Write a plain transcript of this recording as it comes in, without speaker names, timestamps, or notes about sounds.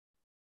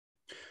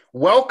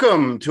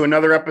Welcome to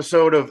another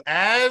episode of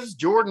As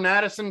Jordan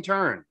Addison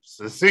Turns,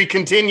 as we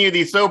continue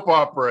the soap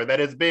opera that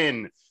has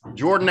been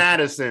Jordan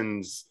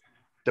Addison's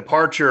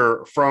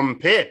departure from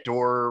Pitt,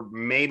 or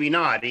maybe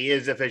not. He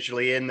is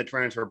officially in the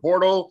transfer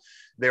portal.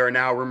 There are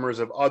now rumors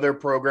of other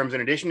programs in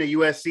addition to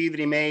USC that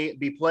he may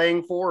be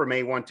playing for or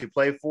may want to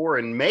play for,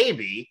 and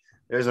maybe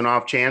there's an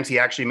off chance he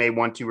actually may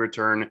want to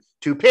return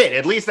to Pitt.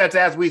 At least that's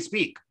as we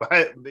speak.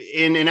 But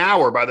in an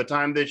hour, by the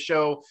time this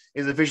show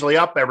is officially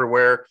up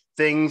everywhere,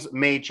 things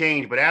may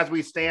change. But as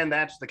we stand,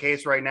 that's the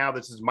case right now.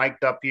 This is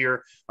mic'd up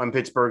here on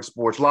Pittsburgh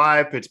Sports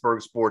Live,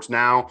 Pittsburgh Sports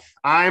Now.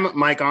 I'm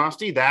Mike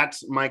Asti.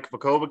 That's Mike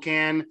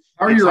Vukovcan.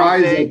 How are your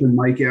eyes open,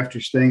 Mike,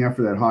 after staying up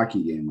for that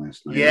hockey game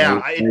last night? Yeah,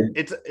 right?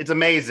 It's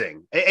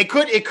amazing. It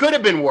could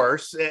have been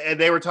worse.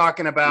 They were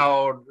talking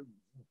about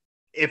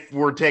if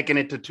we're taking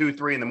it to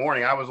 2-3 in the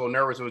morning. I was a little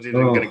nervous it was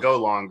even going to go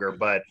longer,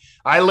 but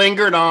I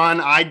lingered on.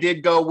 I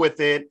did go with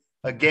it.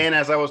 Again,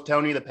 as I was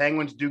telling you, the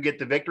Penguins do get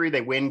the victory. They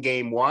win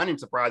game one in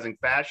surprising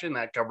fashion.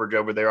 That coverage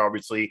over there,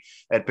 obviously,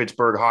 at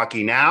Pittsburgh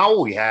Hockey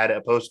Now. We had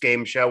a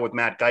post-game show with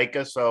Matt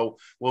Geica, so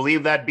we'll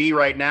leave that be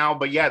right now.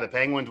 But yeah, the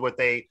Penguins with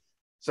a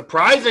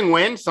surprising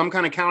win. Some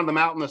kind of counted them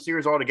out in the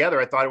series altogether.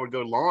 I thought it would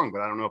go long,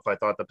 but I don't know if I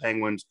thought the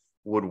Penguins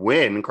would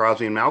win.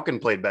 Crosby and Malkin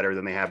played better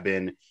than they have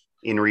been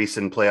in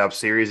recent playoff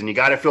series, and you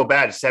got to feel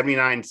bad.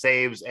 79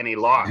 saves and a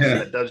loss.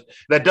 Yeah.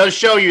 That does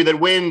show you that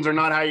wins are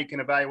not how you can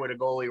evaluate a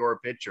goalie or a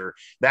pitcher.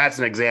 That's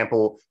an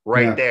example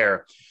right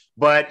there.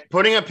 But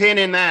putting a pin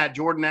in that,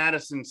 Jordan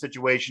Addison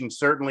situation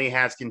certainly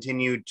has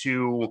continued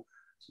to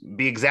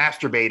be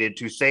exacerbated,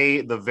 to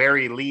say the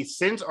very least,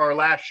 since our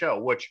last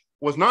show, which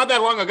was not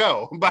that long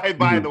ago, by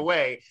the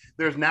way.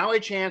 There's now a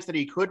chance that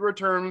he could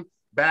return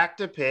back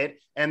to Pitt,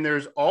 and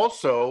there's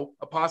also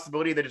a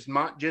possibility that it's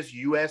not just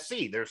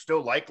USC. There's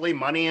still likely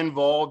money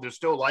involved. There's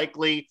still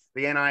likely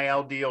the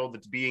NIL deal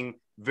that's being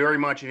very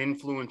much an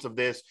influence of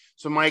this.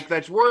 So, Mike,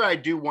 that's where I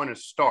do want to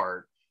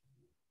start.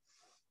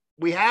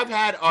 We have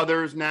had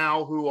others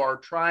now who are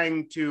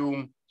trying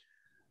to,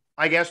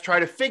 try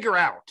to figure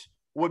out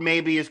what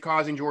maybe is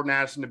causing Jordan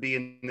Addison to be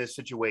in this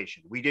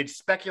situation. We did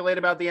speculate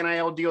about the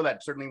NIL deal.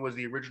 That certainly was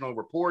the original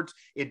reports.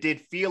 It did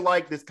feel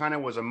like this kind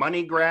of was a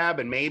money grab,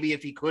 and maybe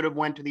if he could have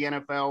went to the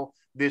NFL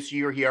this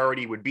year, he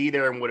already would be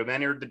there and would have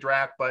entered the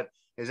draft. But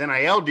his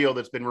NIL deal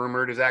that's been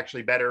rumored is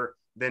actually better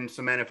than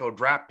some NFL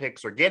draft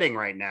picks are getting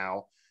right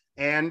now.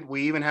 And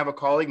we even have a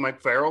colleague,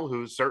 Mike Farrell,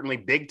 who's certainly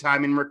big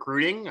time in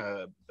recruiting,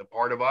 a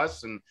part of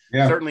us, and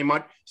certainly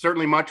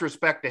much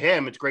respect to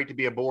him. It's great to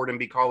be aboard and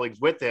be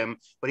colleagues with him.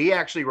 But he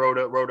actually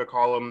wrote a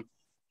column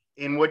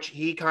in which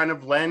he kind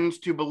of lends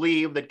to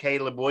believe that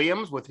Caleb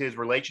Williams, with his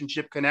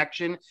relationship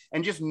connection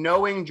and just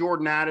knowing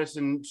Jordan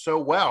Addison so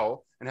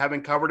well and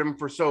having covered him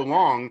for so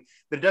long,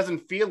 that it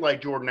doesn't feel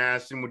like Jordan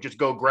Addison would just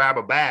go grab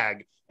a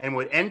bag and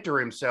would enter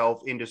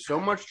himself into so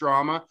much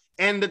drama,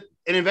 and that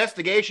an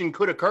investigation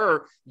could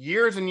occur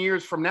years and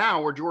years from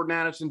now where Jordan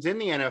Addison's in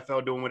the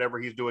NFL doing whatever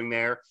he's doing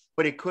there,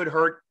 but it could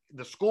hurt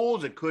the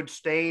schools. It could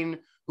stain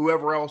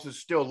whoever else is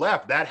still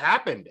left. That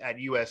happened at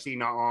USC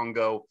not long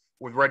ago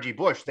with Reggie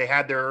Bush. They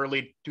had their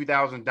early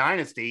 2000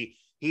 dynasty.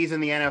 He's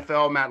in the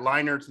NFL. Matt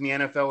Leinert's in the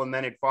NFL and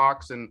then at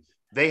Fox, and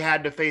they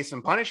had to face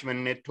some punishment,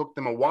 and it took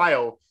them a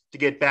while to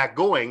get back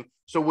going.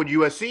 So would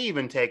USC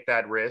even take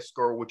that risk,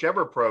 or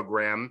whichever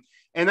program?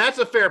 And that's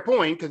a fair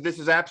point, because this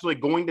is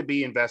absolutely going to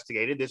be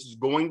investigated. This is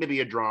going to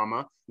be a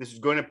drama. This is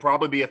going to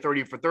probably be a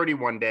 30 for 30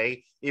 one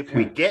day if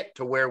we get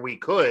to where we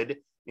could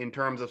in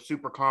terms of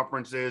super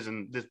conferences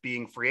and this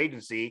being free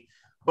agency,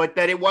 but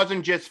that it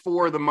wasn't just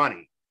for the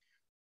money.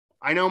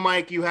 I know,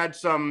 Mike, you had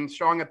some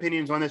strong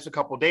opinions on this a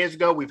couple of days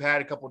ago. We've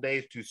had a couple of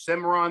days to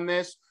simmer on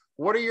this.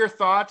 What are your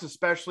thoughts,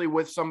 especially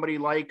with somebody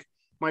like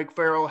Mike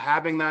Farrell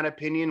having that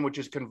opinion, which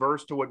is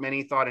converse to what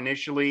many thought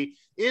initially?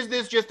 Is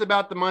this just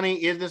about the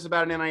money? Is this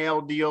about an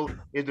NIL deal?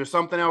 Is there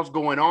something else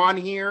going on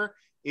here?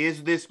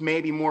 Is this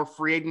maybe more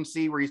free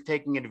agency where he's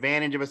taking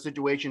advantage of a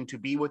situation to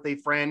be with a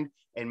friend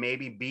and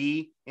maybe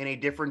be in a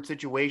different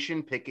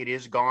situation? Pickett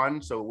is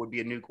gone, so it would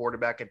be a new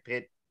quarterback at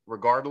Pitt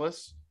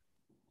regardless.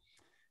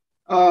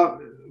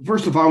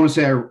 First of all, I want to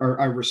say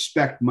I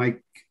respect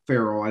Mike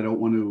Farrell. I don't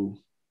want to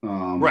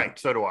right.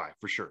 So do I,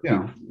 for sure.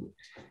 Yeah.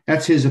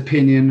 That's his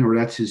opinion, or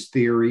that's his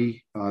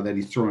theory that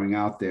he's throwing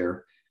out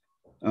there,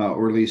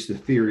 or at least the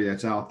theory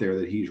that's out there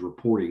that he's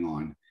reporting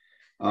on.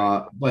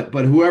 But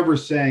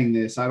whoever's saying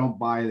this, I don't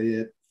buy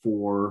it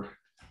for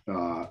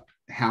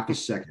half a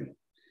second.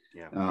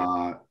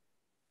 Yeah.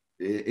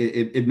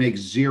 It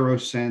makes zero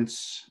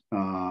sense.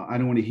 I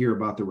don't want to hear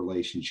about the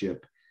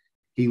relationship.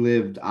 He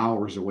lived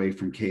hours away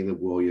from Caleb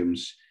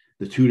Williams.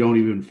 The two don't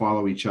even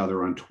follow each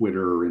other on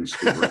Twitter or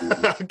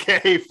Instagram.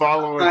 Okay,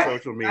 follow on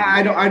social media.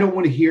 I don't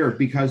want to hear it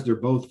because they're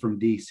both from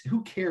DC.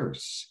 Who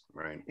cares?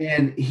 Right.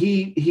 And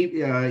he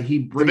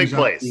brings it's a big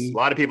place. A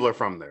lot of people are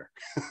from there.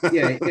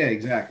 yeah,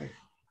 exactly.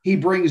 He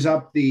brings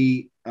up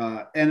the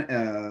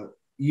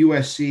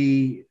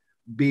USC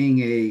being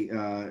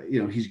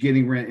he's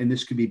getting rent, and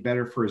this could be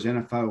better for his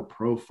NFL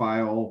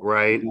profile,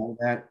 right? And all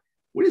that.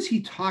 What is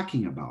he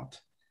talking about?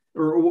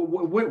 or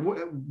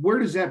where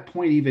does that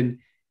point even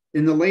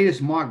in the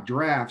latest mock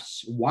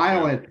drafts?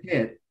 While at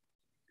Pitt,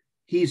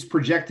 he's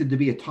projected to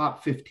be a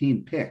top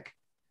 15 pick.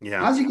 Yeah.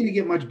 How's he going to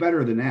get much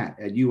better than that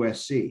at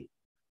USC?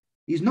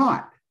 He's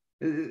not.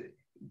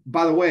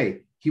 By the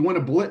way, he won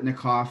a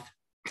Blitnikoff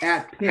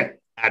at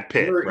Pitt. At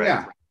Pitt, right.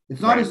 Yeah.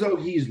 It's not as though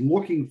he's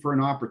looking for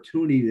an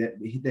opportunity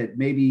that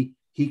maybe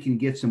he can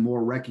get some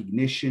more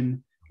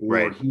recognition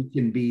or he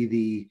can be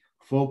the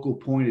focal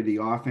point of the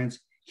offense.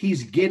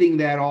 He's getting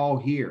that all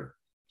here.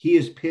 He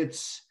is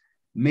Pitt's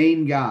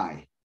main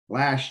guy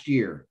last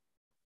year.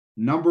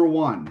 Number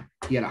one,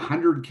 he had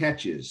 100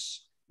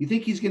 catches. You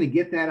think he's going to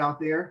get that out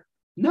there?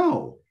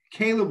 No.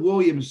 Caleb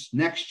Williams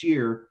next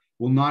year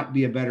will not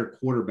be a better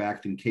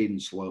quarterback than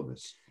Caden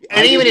Slovis.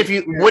 And even if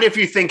what if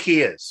you think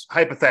he is,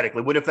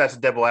 hypothetically, what if that's a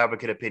devil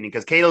advocate opinion?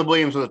 Because Caleb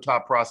Williams was a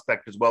top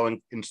prospect as well,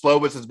 and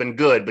Slovis has been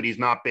good, but he's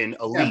not been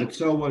elite. Yeah, but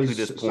so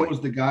was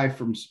the guy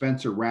from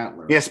Spencer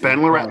Rattler. Yeah,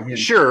 Spencer Rattler.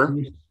 Sure.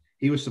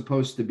 He was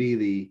supposed to be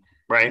the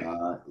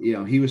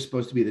he was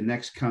supposed to be the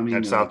next coming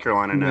at South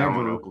Carolina now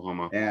in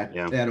Oklahoma. At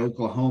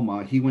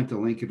Oklahoma, he went to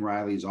Lincoln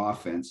Riley's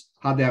offense.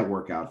 How'd that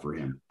work out for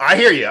him? I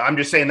hear you. I'm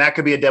just saying that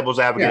could be a devil's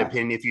advocate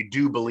opinion if you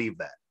do believe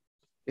that.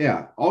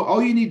 Yeah.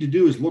 All you need to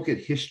do is look at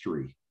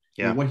history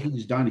and what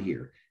he's done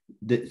here.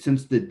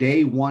 Since the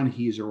day one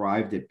he's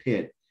arrived at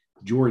Pitt,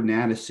 Jordan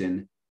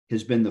Addison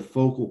has been the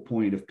focal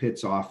point of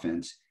Pitt's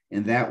offense,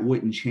 and that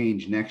wouldn't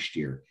change next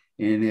year.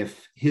 And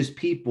if his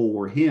people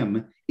were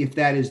him, if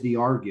that is the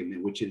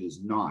argument, which it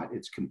is not,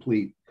 it's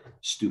complete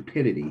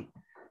stupidity.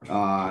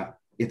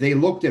 If they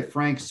looked at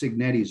Frank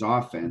Cignetti's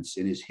offense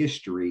and his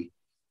history,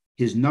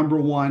 his number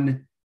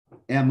one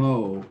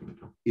MO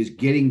is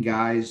getting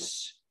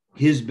guys,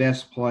 his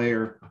best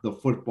player, the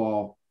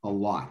football a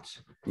lot.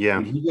 Yeah.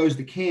 When he goes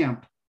to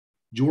camp,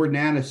 Jordan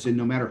Addison,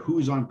 no matter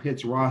who's on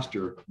Pitt's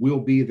roster, will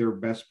be their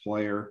best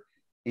player,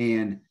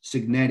 and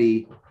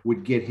Cignetti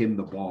would get him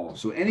the ball.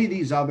 So any of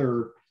these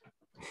other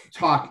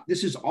talk,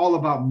 this is all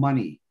about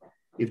money.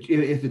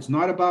 If it's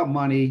not about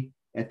money,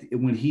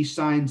 when he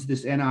signs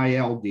this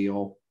NIL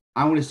deal,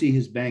 I want to see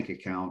his bank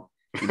account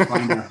and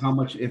find out how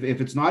much. If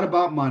it's not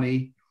about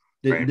money,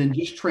 then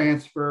just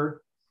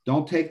transfer.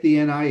 Don't take the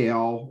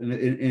NIL. And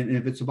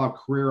if it's about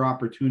career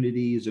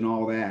opportunities and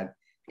all that,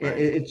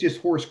 it's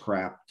just horse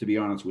crap, to be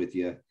honest with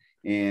you.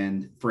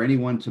 And for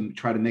anyone to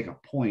try to make a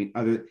point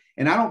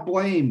and I don't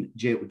blame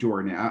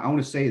Jordan. I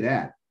want to say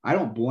that I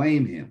don't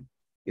blame him.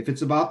 If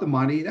it's about the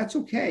money, that's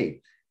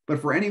okay. But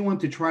for anyone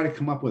to try to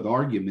come up with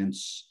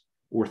arguments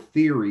or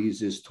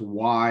theories as to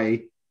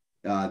why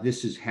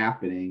this is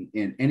happening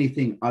and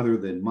anything other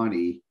than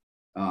money,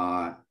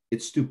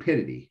 it's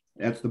stupidity.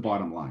 That's the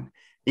bottom line.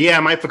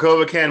 Yeah, Mike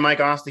Vukovcan, Mike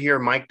Asti here,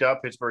 mic'd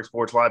up, Pittsburgh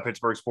Sports Live,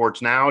 Pittsburgh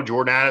Sports Now.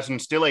 Jordan Addison,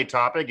 still a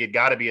topic. It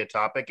got to be a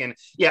topic. And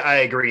yeah, I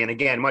agree. And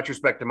again, much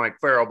respect to Mike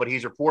Farrell, but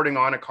he's reporting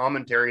on a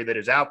commentary that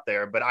is out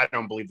there, but I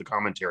don't believe the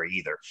commentary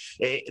either.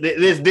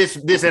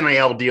 This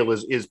NIL deal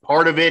is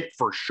part of it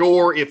for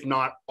sure, if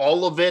not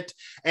all of it.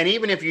 And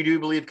even if you do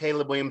believe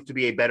Caleb Williams to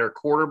be a better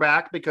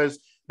quarterback, because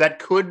that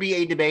could be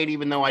a debate,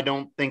 even though I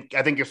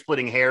think you're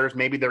splitting hairs.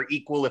 Maybe they're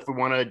equal if we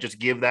want to just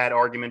give that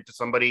argument to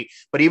somebody.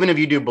 But even if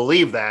you do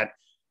believe that,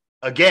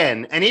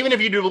 again, and even if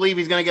you do believe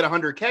he's going to get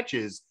 100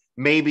 catches,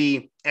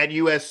 maybe at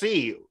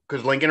USC,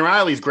 because Lincoln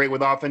Riley's great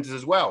with offenses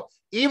as well.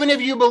 Even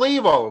if you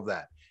believe all of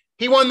that,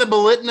 he won the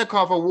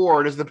Blitnikoff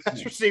Award as the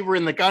best receiver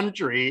in the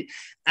country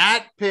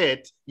at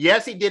Pitt.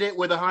 Yes, he did it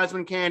with a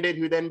Heisman candidate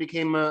who then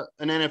became an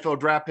NFL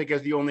draft pick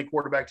as the only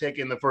quarterback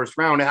taken in the first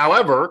round.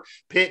 However,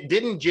 Pitt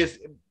didn't just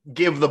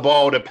give the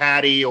ball to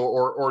Patty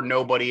or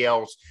nobody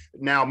else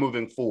now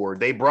moving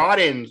forward. They brought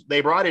in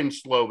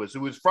Slovis,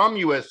 who was from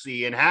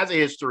USC and has a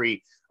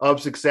history of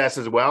success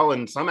as well,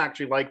 and some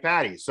actually like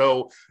Patty.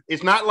 So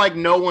it's not like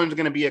no one's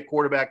going to be a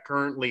quarterback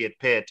currently at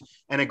Pitt,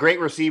 and a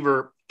great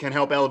receiver can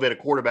help elevate a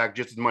quarterback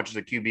just as much as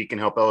a QB can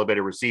help elevate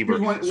a receiver.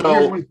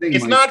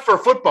 It's not for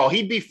football.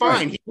 He'd be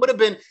fine. Right. He would have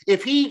been,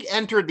 if he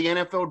entered the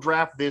NFL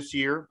draft this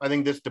year, I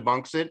think this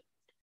debunks it,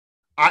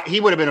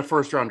 he would have been a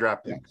first-round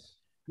draft pick.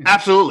 Yes.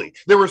 Absolutely.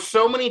 There were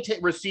so many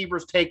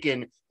receivers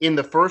taken in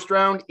the first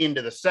round,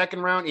 into the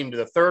second round, into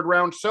the third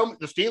round. So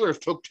the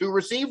Steelers took 2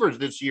 receivers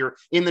this year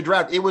in the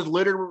draft. It was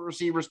literally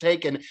receivers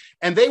taken,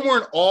 and they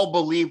weren't all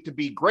believed to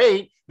be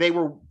great. They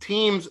were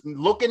teams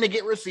looking to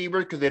get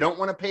receivers because they don't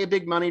want to pay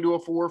big money to a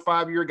 4 or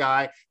 5 year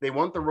guy. They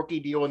want the rookie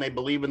deal, and they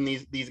believe in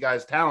these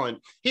guys' talent.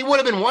 He would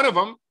have been one of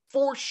them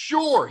for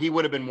sure. He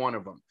would have been one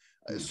of them.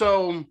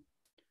 So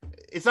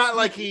it's not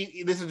like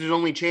this is his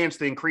only chance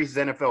to increase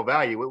his NFL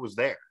value. It was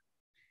there.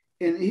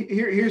 And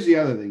here's the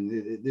other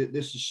thing.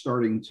 This is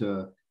starting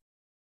to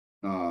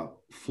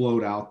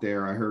float out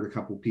there. I heard a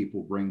couple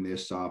people bring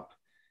this up,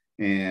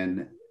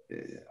 and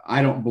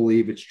I don't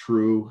believe it's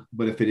true.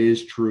 But if it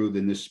is true,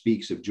 then this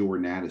speaks of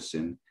Jordan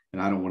Addison.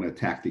 And I don't want to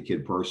attack the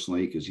kid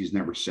personally because he's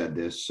never said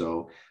this.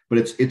 So, but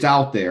it's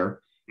out there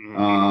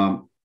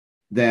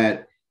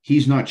that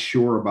he's not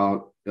sure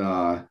about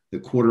the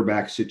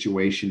quarterback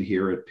situation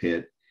here at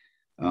Pitt.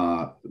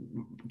 Caden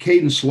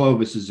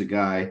Slovis is a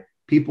guy.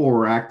 People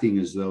are acting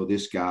as though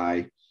this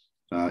guy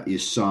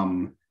is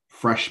some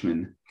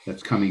freshman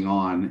that's coming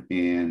on,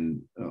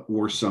 and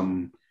or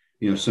some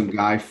some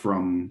guy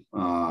from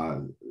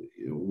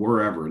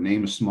wherever,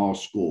 name a small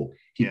school.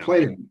 He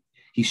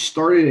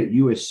started at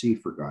USC,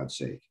 for God's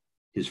sake,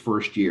 his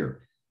first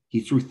year.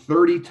 He threw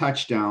 30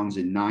 touchdowns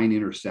and 9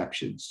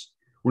 interceptions.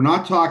 We're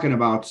not talking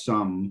about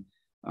some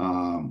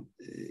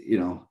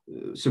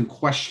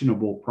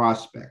questionable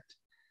prospect.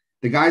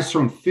 The guy's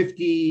thrown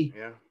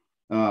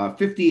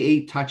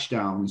 58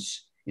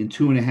 touchdowns in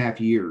 2.5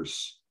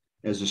 years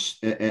as a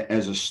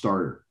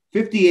starter.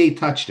 58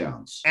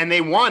 touchdowns. And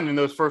they won in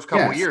those first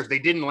couple of years. They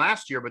didn't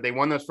last year, but they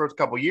won those first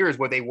couple of years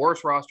with a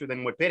worse roster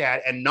than what Pitt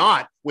had, and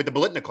not with the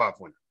Blitnikoff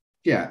winner.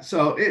 Yeah.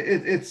 So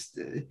it's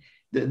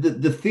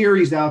the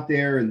theories out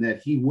there, and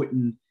that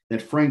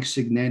that Frank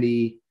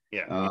Signetti,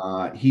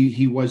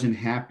 he wasn't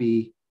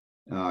happy.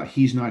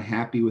 He's not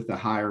happy with the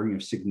hiring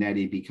of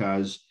Signetti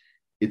because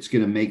it's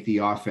going to make the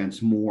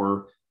offense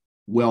more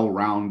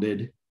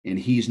well-rounded, and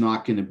he's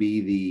not going to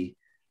be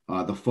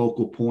the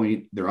focal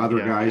point. There are other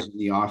guys in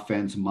the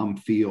offense,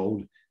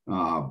 Mumfield,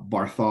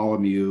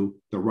 Bartholomew,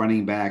 the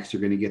running backs are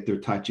going to get their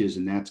touches,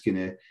 and that's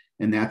going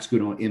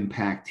to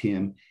impact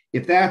him.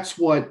 If that's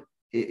what,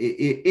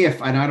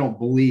 and I don't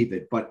believe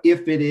it, but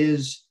if it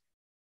is,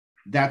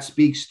 that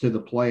speaks to the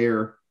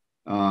player,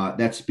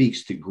 that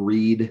speaks to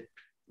greed.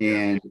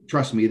 And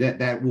trust me,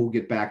 that will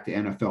get back to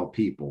NFL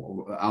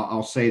people.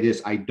 I'll say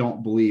this: I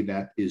don't believe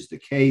that is the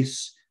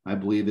case. I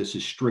believe this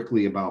is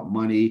strictly about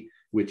money,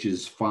 which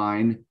is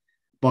fine.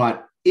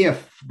 But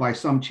if by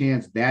some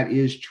chance that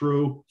is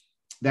true,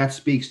 that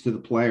speaks to the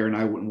player, and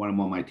I wouldn't want him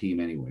on my team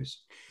anyways.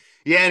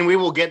 Yeah, and we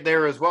will get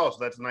there as well. So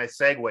that's a nice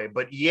segue.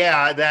 But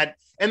yeah, that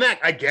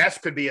I guess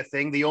could be a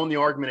thing. The only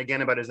argument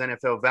again about his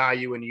NFL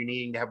value and you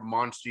needing to have a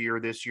monster year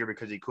this year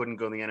because he couldn't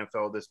go in the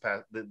NFL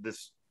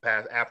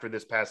after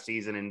this past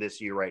season and this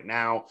year right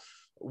now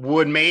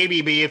would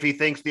maybe be if he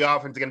thinks the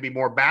offense is going to be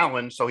more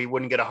balanced, so he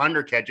wouldn't get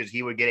 100 catches,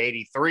 he would get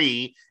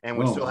 83 and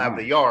would still have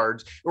the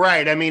yards.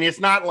 Right. I mean, it's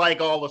not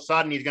like all of a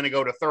sudden he's going to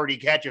go to 30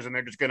 catches and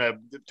they're just going to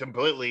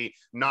completely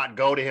not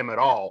go to him at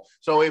all.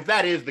 So if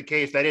that is the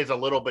case, that is a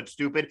little bit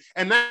stupid.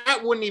 And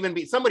that wouldn't even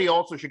be – somebody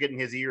also should get in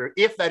his ear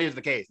if that is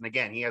the case. And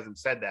again, he hasn't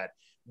said that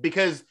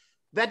because –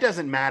 that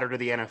doesn't matter to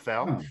the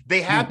NFL.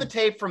 They have the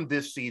tape from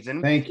this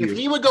season. Thank you. If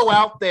he would go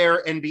out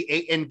there and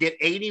get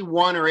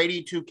 81 or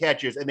 82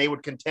 catches, and they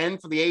would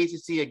contend for the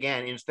ACC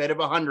again instead of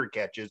 100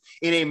 catches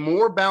in a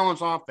more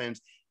balanced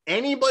offense,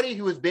 anybody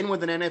who has been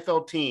with an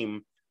NFL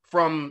team,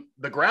 from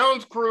the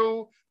grounds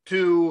crew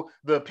to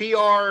the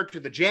PR to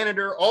the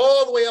janitor,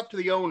 all the way up to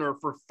the owner,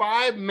 for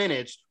 5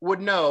 minutes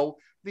would know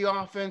the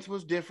offense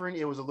was different.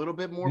 It was a little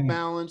bit more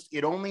balanced.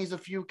 It only is a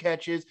few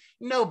catches.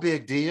 No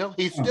big deal.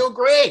 He's still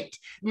great.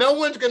 No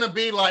one's going to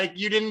be like,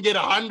 you didn't get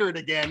 100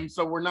 again,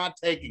 so we're not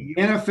taking you.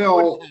 The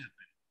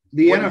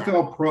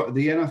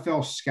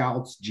NFL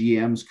scouts,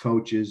 GMs,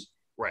 coaches,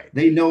 right?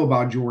 They know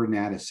about Jordan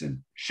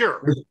Addison.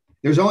 Sure.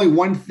 There's only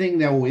one thing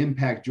that will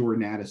impact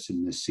Jordan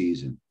Addison this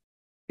season,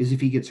 is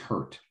if he gets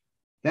hurt.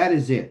 That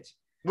is it.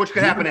 Which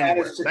could happen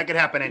anywhere. That could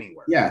happen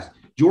anywhere. Yes.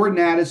 Jordan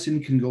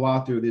Addison can go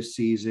out there this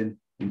season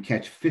and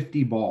catch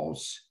 50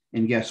 balls.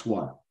 And guess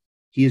what?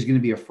 He is going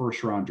to be a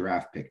first-round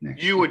draft pick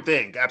next year. You would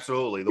think,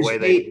 absolutely, the way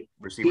they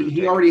receive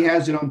he already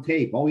has it on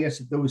tape. All he has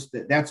to do is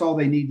that's all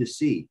they need to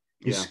see.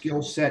 His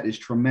skill set is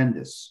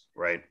tremendous.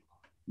 Right.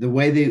 The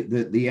way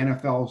the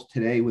NFL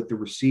today with the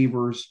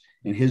receivers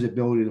and his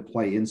ability to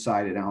play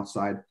inside and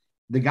outside,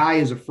 the guy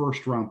is a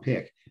first-round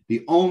pick.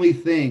 The only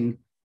thing,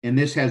 and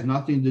this has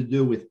nothing to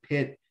do with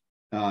Pitt,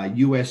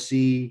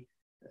 USC,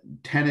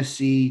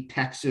 Tennessee,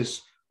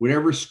 Texas,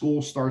 whatever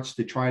school starts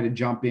to try to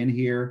jump in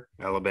here.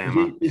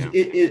 Alabama.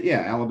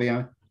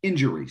 Alabama.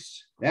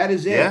 Injuries. That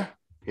is it. Yeah.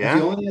 That's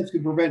the only thing that's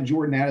going to prevent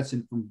Jordan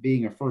Addison from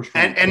being a first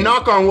round. And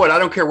knock on wood, I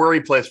don't care where he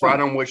plays for. I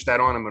don't wish that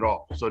on him at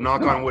all. So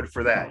knock on wood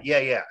for that.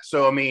 Yeah.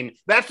 So, I mean,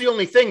 that's the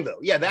only thing, though.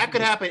 Yeah, that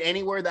could happen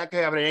anywhere. That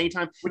could happen at any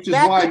time. Which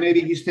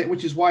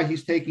is why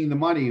he's taking the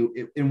money.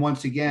 And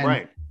once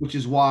again, which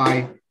is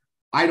why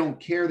I don't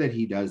care that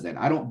he does that.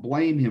 I don't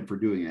blame him for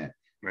doing that.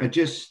 Right. But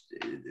just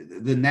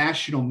the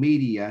national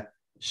media –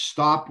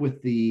 stop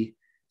with the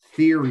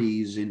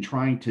theories and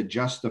trying to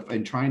justify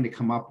and trying to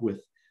come up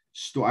with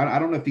I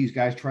don't know if these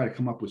guys try to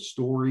come up with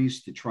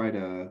stories to try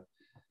to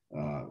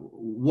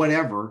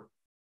whatever.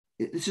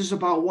 This is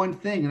about one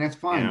thing, and that's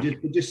fine.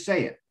 Just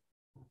say it.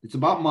 It's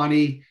about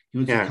money. He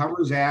wants to cover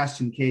his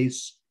ass in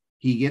case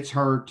he gets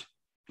hurt.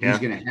 He's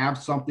going to have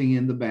something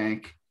in the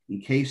bank in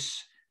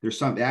case there's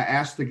something.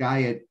 Ask the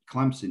guy at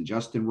Clemson,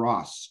 Justin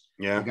Ross.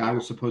 The guy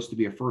was supposed to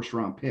be a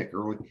first-round pick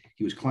early.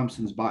 He was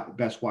Clemson's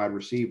best wide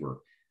receiver.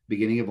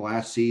 Beginning of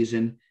last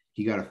season,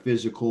 he got a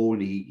physical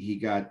and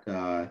he had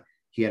a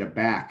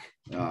back,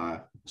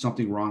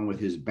 something wrong with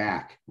his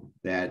back.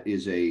 That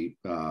is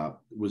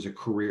was a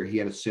career. He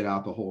had to sit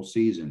out the whole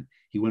season.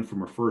 He went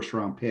from a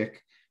first-round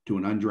pick to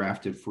an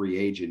undrafted free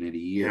agent in a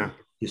year.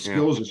 His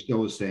skills are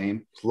still the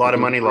same. It's a lot of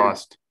money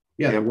lost.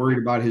 They're worried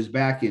about his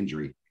back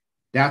injury.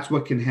 That's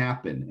what can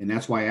happen, and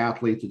that's why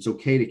athletes. It's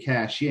okay to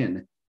cash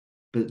in,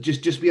 but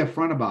just be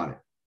upfront about it.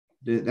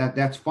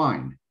 That's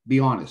fine. Be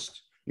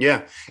honest.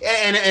 Yeah.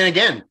 And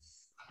again,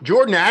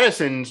 Jordan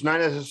Addison's not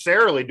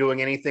necessarily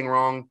doing anything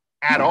wrong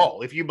at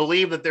all. If you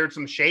believe that there's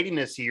some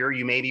shadiness here,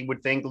 you maybe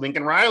would think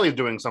Lincoln Riley is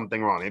doing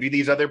something wrong. Maybe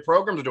these other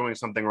programs are doing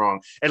something wrong.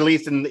 At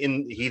least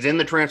he's in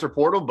the transfer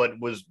portal, but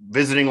was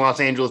visiting Los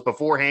Angeles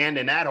beforehand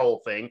and that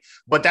whole thing.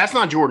 But that's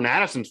not Jordan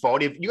Addison's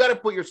fault. If you got to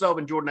put yourself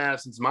in Jordan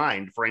Addison's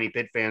mind for any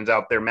Pitt fans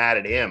out there mad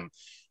at him.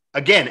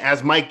 Again,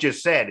 as Mike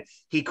just said,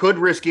 he could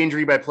risk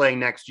injury by playing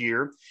next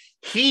year.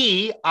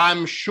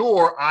 I'm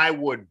sure I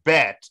would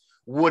bet,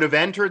 would have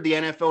entered the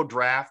NFL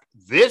draft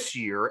this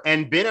year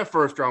and been a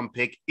first-round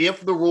pick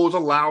if the rules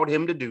allowed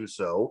him to do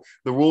so.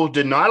 The rules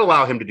did not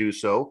allow him to do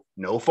so.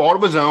 No fault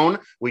of his own.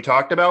 We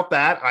talked about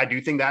that. I do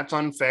think that's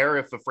unfair.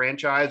 If a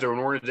franchise or an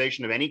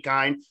organization of any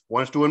kind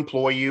wants to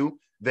employ you,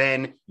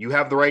 then you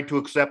have the right to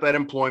accept that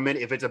employment.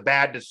 If it's a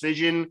bad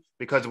decision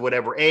because of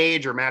whatever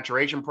age or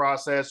maturation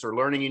process or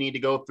learning you need to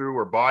go through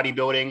or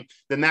bodybuilding,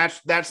 then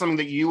that's something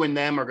that you and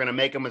them are going to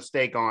make a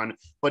mistake on.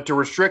 But to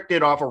restrict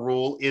it off a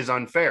rule is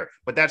unfair.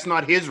 But that's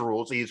not his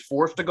rules. He's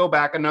forced to go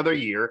back another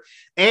year.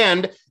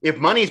 And if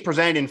money is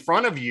presented in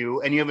front of you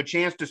and you have a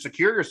chance to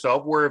secure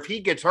yourself, where if he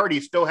gets hurt, he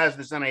still has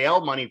this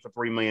NIL money for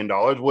 $3 million,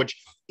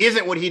 which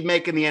isn't what he'd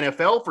make in the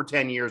NFL for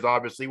 10 years,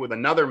 obviously, with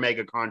another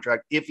mega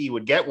contract if he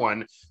would get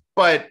one.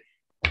 But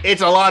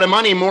it's a lot of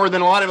money, more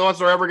than a lot of us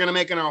are ever going to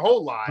make in our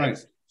whole lives. Right.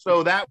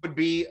 So that would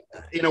be,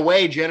 in a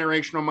way,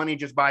 generational money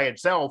just by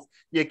itself.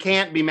 You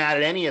can't be mad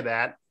at any of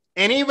that.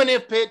 And even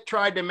if Pitt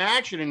tried to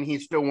match it and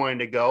he's still wanting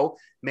to go,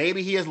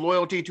 maybe he has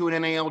loyalty to an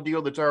NIL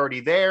deal that's already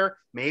there.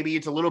 Maybe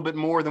it's a little bit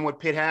more than what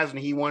Pitt has, and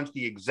he wants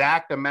the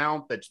exact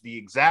amount that's the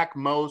exact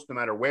most, no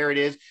matter where it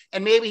is.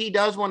 And maybe he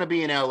does want to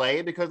be in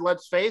LA because,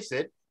 let's face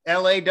it,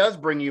 LA does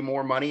bring you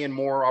more money and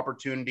more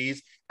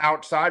opportunities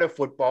outside of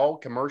football,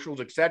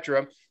 commercials,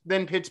 etc.,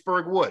 than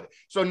Pittsburgh would.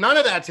 So none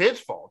of that's his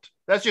fault.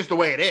 That's just the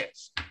way it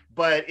is.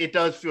 But it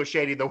does feel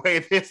shady the way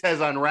this has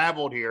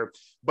unraveled here.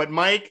 But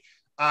Mike,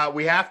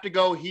 we have to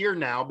go here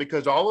now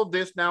because all of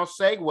this now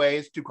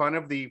segues to kind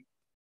of the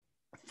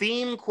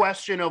theme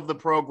question of the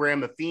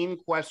program, the theme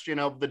question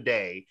of the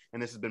day.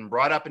 And this has been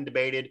brought up and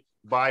debated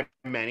by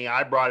many.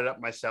 I brought it up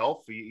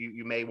myself.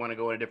 You may want to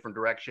go in a different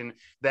direction,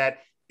 that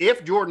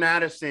if Jordan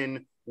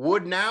Addison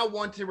would now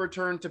want to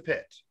return to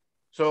Pitt.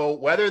 So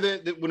whether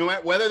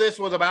this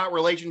was about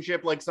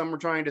relationship, like some were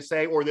trying to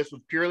say, or this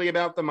was purely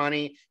about the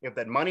money, if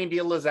that money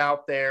deal is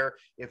out there,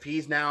 if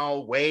he's now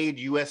weighed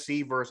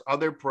USC versus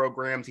other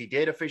programs, he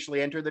did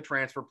officially enter the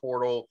transfer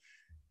portal.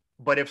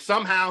 But if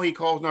somehow he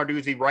calls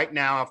Narduzzi right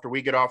now after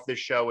we get off this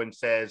show and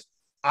says,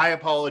 I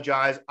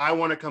apologize, I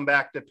want to come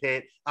back to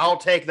Pitt, I'll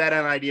take that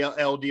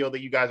NIL deal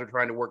that you guys are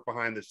trying to work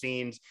behind the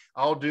scenes.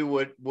 I'll do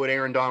what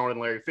Aaron Donald and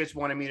Larry Fitz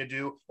wanted me to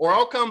do, or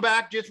I'll come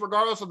back just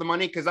regardless of the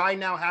money because I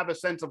now have a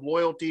sense of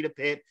loyalty to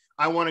Pitt.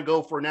 I want to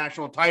go for a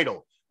national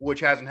title, which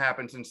hasn't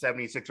happened since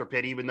 76 or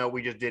Pitt, even though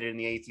we just did it in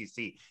the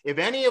ACC. If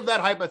any of that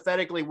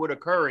hypothetically would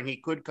occur and he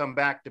could come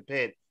back to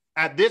Pitt,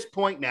 at this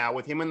point now,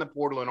 with him in the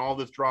portal and all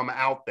this drama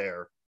out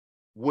there,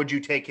 would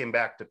you take him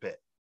back to Pitt?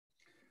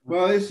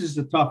 Well, this is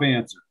a tough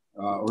answer.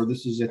 Or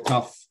this is a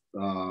tough.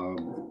 I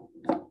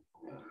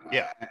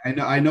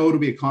know it'll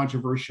be a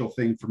controversial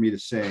thing for me to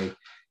say,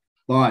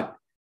 but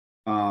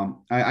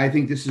I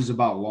think this is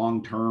about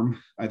long term.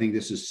 I think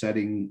this is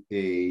setting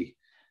a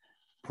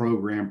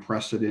program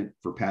precedent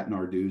for Pat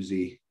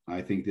Narduzzi.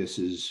 I think this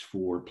is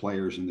for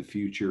players in the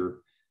future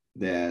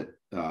that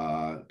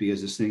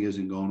because this thing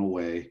isn't going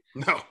away.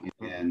 No.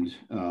 And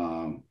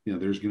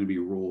there's going to be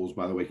rules.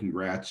 By the way,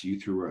 congrats! You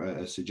threw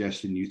a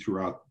suggestion you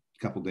threw out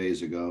a couple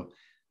days ago.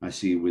 I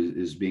see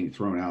is being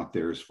thrown out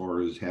there as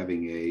far as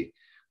having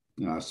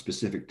a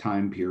specific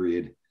time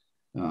period.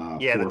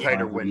 The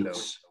tighter window.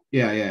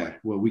 Yeah.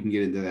 Well, we can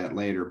get into that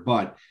later,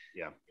 but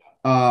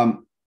I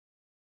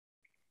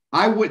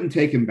wouldn't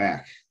take him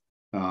back.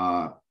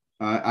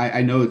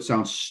 I know it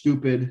sounds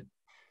stupid.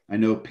 I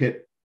know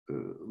Pitt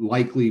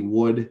likely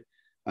would.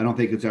 I don't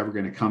think it's ever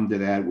going to come to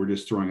that. We're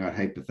just throwing out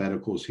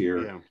hypotheticals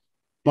here,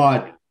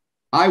 but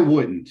I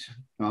wouldn't.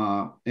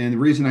 And the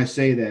reason I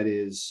say that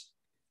is,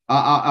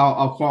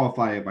 I'll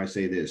qualify if I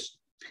say this.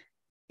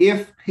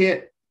 If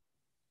Pitt,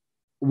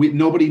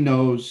 nobody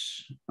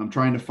knows, I'm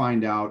trying to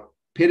find out.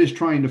 Pitt is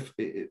trying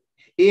to,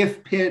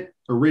 if Pitt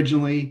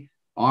originally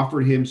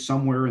offered him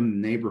somewhere in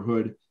the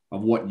neighborhood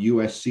of what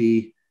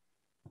USC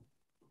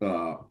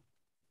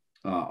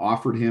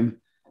offered him,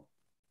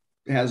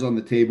 has on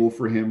the table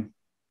for him,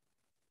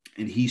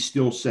 and he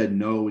still said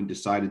no and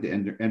decided to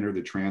enter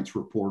the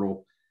transfer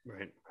portal,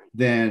 right?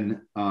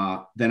 Then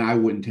I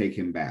wouldn't take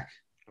him back.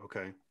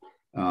 Okay.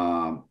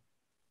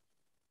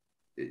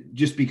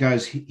 Just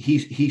because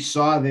he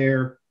saw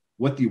there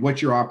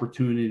what your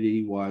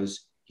opportunity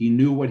was. He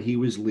knew what he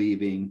was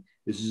leaving.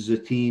 This is a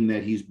team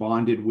that he's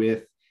bonded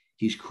with.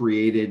 He's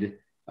created.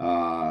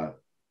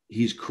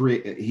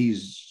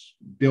 He's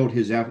built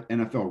his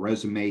NFL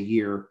resume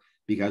here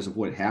because of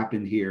what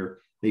happened here.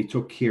 They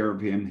took care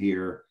of him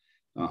here.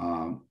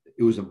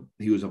 He was a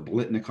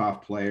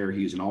Blitnikoff player.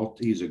 He's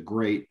a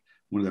great,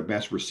 one of the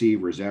best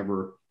receivers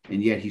ever.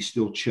 and yet he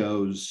still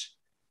chose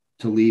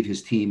to leave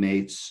his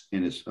teammates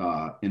and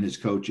his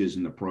coaches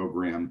in the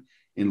program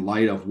in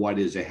light of what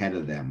is ahead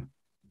of them.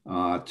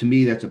 To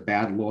me, that's a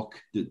bad look,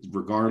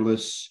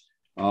 regardless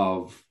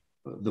of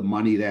the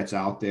money that's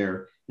out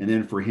there. And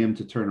then for him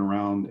to turn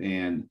around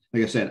and,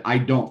 like I said, I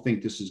don't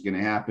think this is going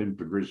to happen,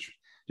 but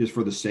just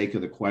for the sake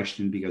of the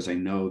question, because I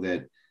know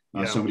that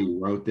somebody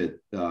wrote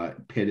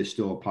that Pitt is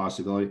still a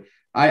possibility.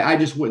 I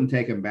just wouldn't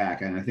take him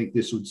back. And I think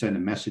this would send a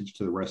message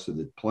to the rest of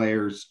the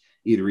players.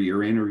 Either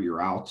you're in or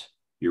you're out.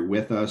 You're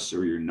with us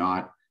or you're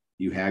not.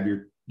 You have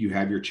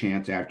your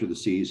chance after the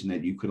season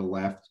that you could have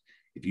left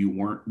if you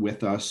weren't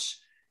with us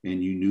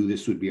and you knew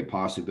this would be a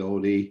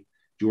possibility.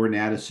 Jordan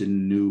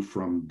Addison knew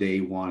from day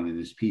one and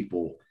his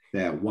people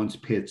that once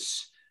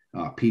Pitt's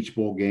Peach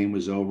Bowl game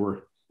was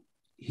over,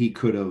 he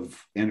could have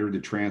entered the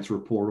transfer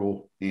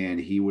portal and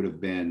he would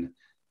have been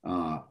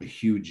a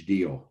huge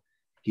deal.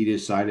 He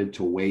decided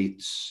to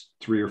wait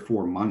 3 or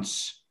 4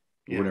 months,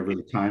 whatever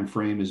the time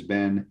frame has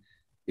been.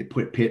 It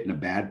put Pitt in a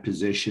bad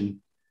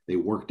position. They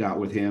worked out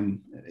with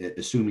him,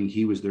 assuming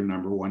he was their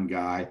number one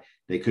guy.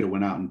 They could have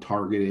went out and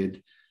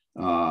targeted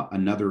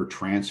another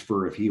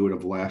transfer if he would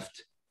have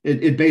left.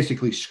 It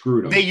basically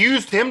screwed them. They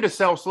used him to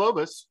sell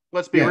Slovis.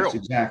 Let's be real.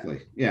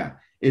 Exactly. Yeah.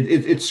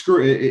 It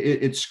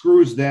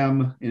screws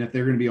them. And if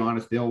they're going to be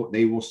honest,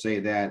 they will say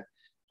that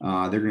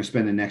they're going to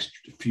spend the next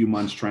few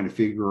months trying to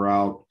figure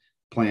out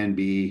plan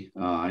B.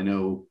 I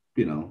know,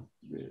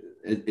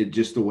 it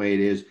just the way it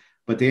is.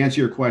 But to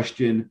answer your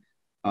question,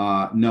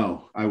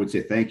 no, I would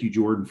say thank you,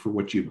 Jordan, for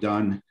what you've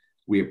done.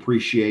 We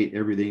appreciate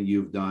everything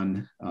you've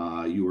done.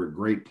 You were a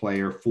great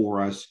player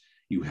for us.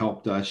 You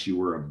helped us. You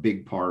were a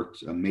big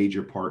part, a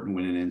major part in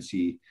winning an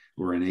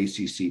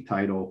ACC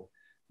title.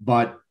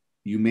 But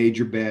you made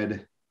your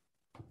bed.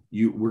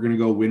 We're going to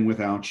go win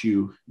without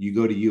you. You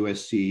go to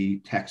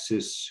USC,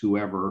 Texas,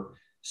 whoever.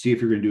 See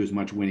if you're going to do as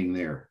much winning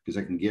there, because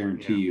I can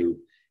guarantee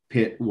you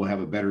Pitt will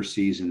have a better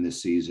season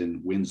this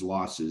season, wins,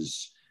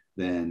 losses,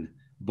 than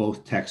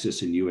both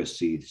Texas and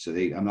USC. So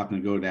I'm not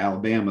going to go to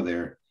Alabama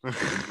there.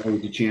 There's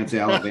always a chance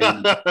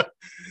Alabama.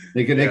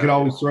 They could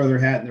always throw their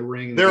hat in the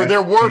ring.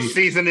 Their worst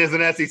season is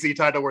an SEC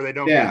title where they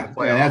don't get in the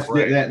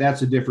playoffs.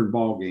 That's a different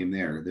ball game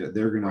there.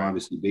 They're going to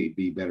obviously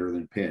be better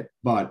than Pitt,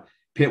 but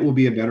Pitt will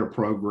be a better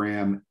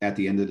program at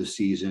the end of the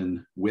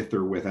season with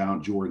or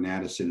without Jordan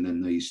Addison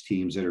than these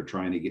teams that are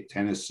trying to get.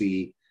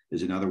 Tennessee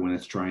is another one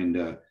that's trying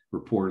to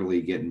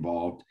reportedly get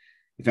involved.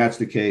 If that's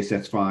the case,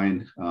 that's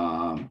fine.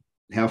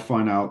 Have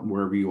fun out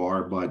wherever you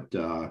are, but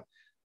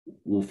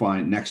we'll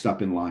find next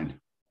up in line.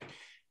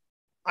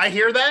 I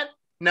hear that.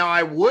 Now,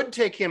 I would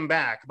take him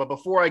back, but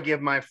before I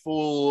give my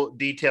full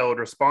detailed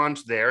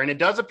response there, and it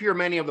does appear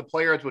many of the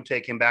players would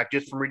take him back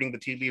just from reading the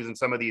tea leaves and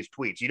some of these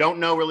tweets. You don't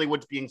know really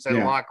what's being said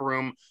in the locker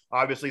room.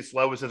 Obviously,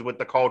 Slovis is with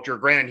the culture.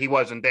 Granted, he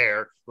wasn't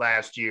there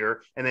last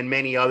year. And then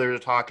many others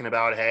talking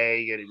about,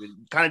 hey,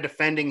 kind of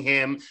defending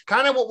him.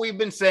 Kind of what we've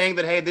been saying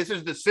that, hey, this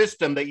is the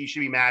system that you should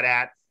be mad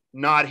at,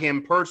 not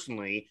him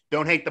personally.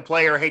 Don't hate the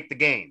player, hate the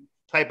game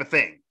type of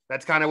thing.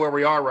 That's kind of where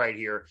we are right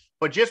here.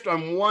 But just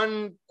on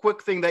one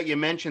quick thing that you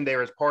mentioned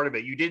there as part of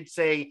it, you did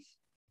say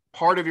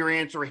part of your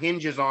answer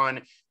hinges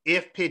on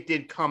if Pitt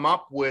did come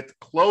up with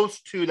close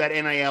to that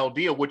NIL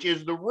deal, which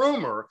is the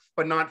rumor,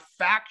 but not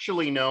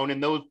factually known.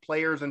 And those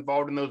players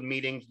involved in those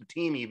meetings, the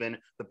team, even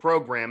the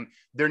program,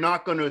 they're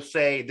not going to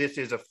say this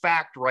is a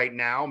fact right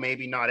now,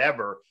 maybe not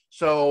ever.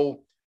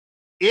 So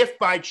if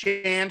by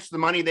chance the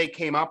money they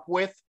came up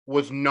with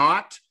was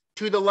not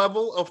to the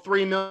level of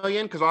 $3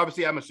 million, because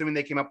obviously I'm assuming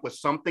they came up with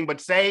something,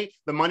 but say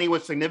the money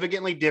was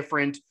significantly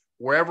different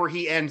wherever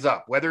he ends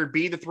up, whether it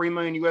be the $3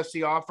 million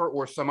USC offer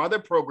or some other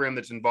program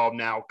that's involved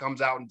now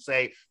comes out and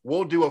say,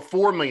 we'll do a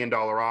 $4 million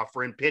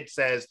offer. And Pitt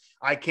says,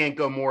 I can't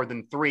go more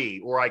than 3,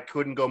 or I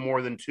couldn't go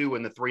more than 2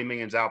 and the $3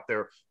 million's out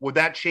there. Would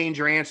that change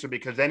your answer?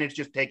 Because then it's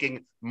just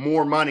taking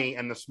more money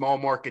and the small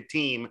market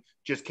team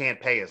just can't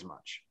pay as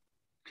much.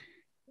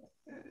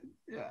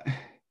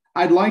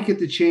 I'd like it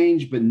to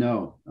change, but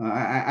no.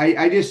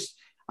 I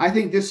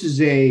think this is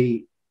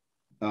a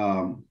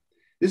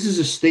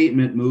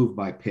statement move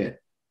by Pitt.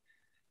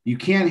 You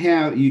can't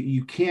have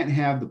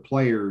the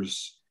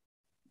players,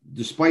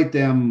 despite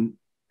them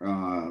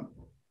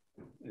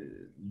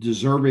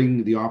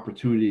deserving the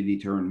opportunity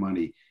to earn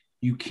money.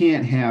 You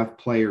can't have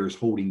players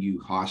holding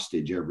you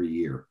hostage every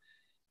year.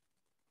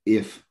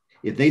 If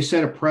they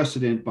set a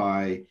precedent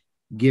by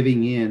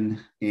giving in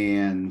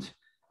and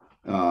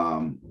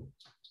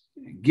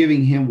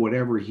giving him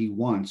whatever he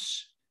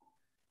wants,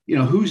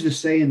 who's to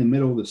say in the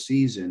middle of the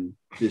season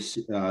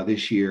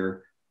this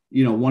year,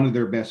 one of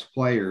their best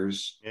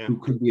players who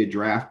could be a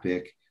draft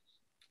pick,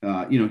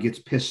 gets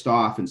pissed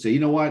off and say, you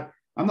know what,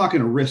 I'm not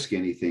going to risk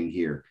anything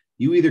here.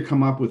 You either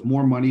come up with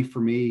more money for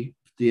me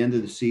at the end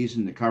of the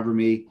season to cover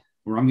me,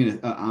 or I'm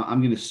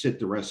going to sit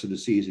the rest of the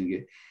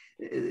season.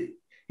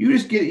 You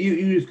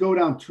just go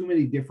down too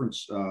many different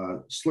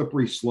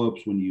slippery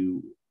slopes when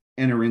you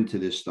enter into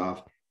this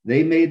stuff.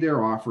 They made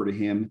their offer to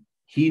him.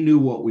 He knew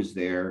what was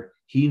there.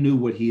 He knew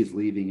what he is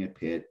leaving at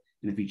Pitt.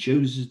 And if he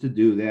chooses to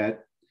do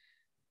that,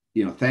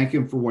 thank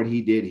him for what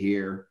he did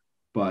here,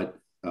 but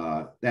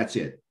that's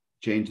it.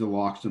 Change the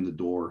locks on the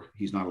door.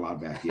 He's not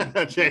allowed back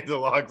in. Change the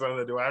locks on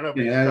the door. I don't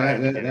know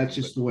if that's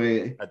just the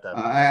way.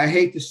 I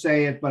hate to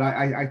say it, but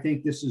I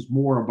think this is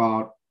more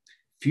about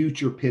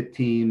future Pitt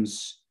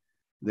teams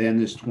than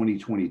this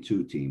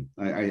 2022 team.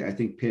 I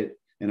think Pitt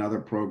and other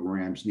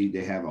programs need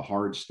to have a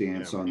hard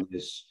stance on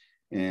this,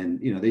 and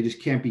they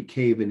just can't be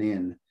caving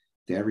in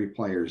to every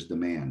player's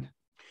demand.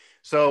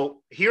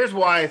 So here's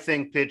why I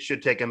think Pitt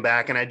should take him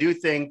back, and I do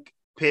think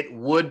Pitt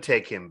would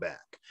take him back.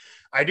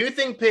 I do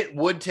think Pitt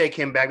would take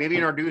him back. Maybe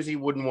Narduzzi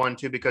wouldn't want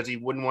to because he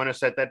wouldn't want to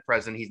set that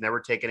precedent. He's never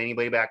taken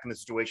anybody back in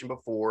this situation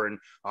before. And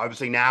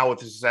obviously now with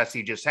the success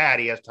he just had,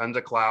 he has tons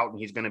of clout and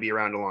he's going to be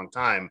around a long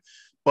time.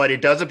 But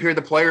it does appear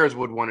the players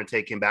would want to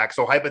take him back.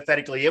 So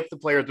hypothetically, if the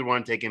players would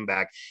want to take him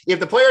back, if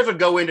the players would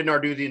go into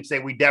Narduzzi and say,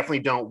 we definitely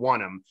don't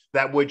want him,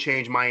 that would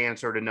change my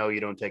answer to no, you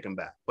don't take him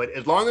back. But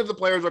as long as the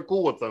players are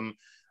cool with him,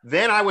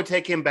 then I would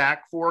take him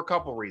back for a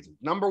couple reasons.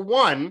 Number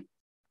one,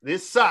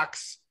 this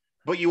sucks,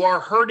 but you are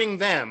hurting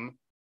them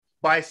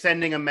by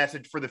sending a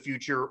message for the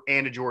future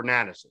and to Jordan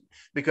Addison.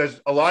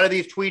 Because a lot of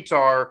these tweets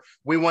are,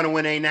 we want to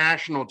win a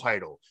national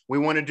title. We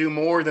want to do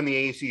more than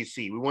the ACC.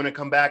 We want to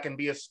come back and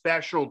be a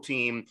special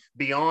team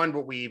beyond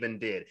what we even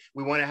did.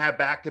 We want to have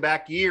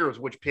back-to-back years,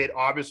 which Pitt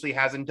obviously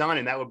hasn't done,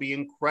 and that would be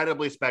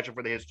incredibly special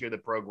for the history of the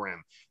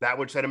program. That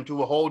would set them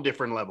to a whole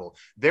different level.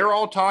 They're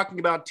all talking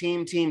about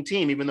team,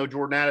 even though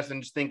Jordan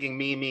Addison is thinking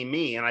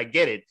me, and I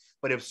get it.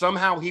 But if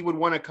somehow he would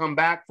want to come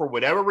back for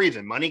whatever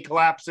reason, money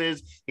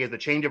collapses, he has a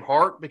change of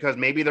heart because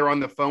maybe they're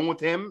on the phone with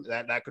him,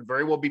 that could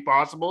very well be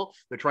possible.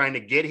 They're trying to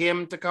get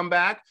him to come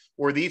back,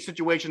 or these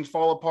situations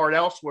fall apart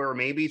elsewhere.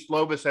 Maybe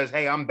Slovis says,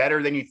 hey, I'm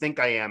better than you think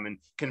I am, and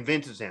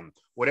convinces him.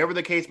 Whatever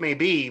the case may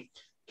be,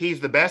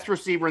 he's the best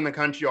receiver in the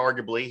country,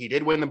 arguably. He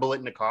did win the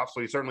Biletnikoff, so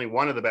he's certainly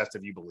one of the best,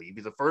 if you believe.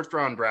 He's a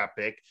first-round draft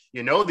pick.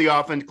 The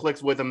offense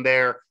clicks with him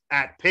there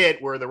at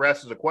Pitt, where the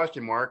rest is a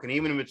question mark, and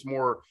even if it's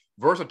more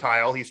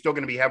versatile, he's still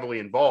going to be heavily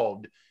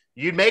involved.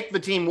 You'd make the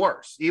team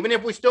worse. Even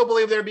if we still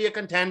believe there'd be a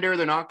contender,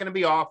 they're not going to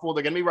be awful.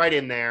 They're going to be right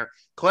in there.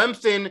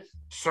 Clemson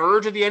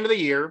surge at the end of the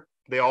year.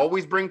 They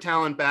always bring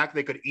talent back.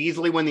 They could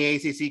easily win the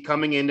ACC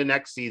coming into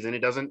next season. It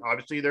doesn't,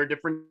 obviously they're a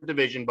different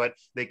division, but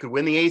they could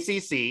win the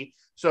ACC.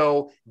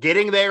 So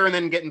getting there and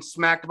then getting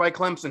smacked by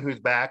Clemson, who's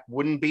back,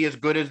 wouldn't be as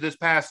good as this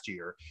past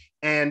year.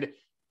 And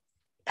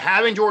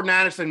having Jordan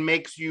Addison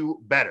makes you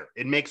better.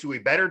 It makes you a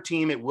better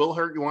team. It will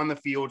hurt you on the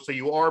field. So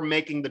you are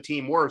making the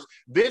team worse.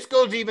 This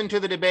goes even to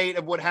the debate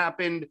of what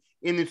happened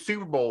in the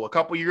Super Bowl a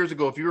couple years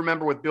ago. If you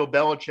remember with Bill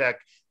Belichick,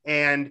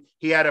 and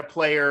he had a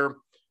player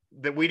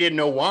that we didn't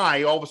know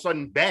why all of a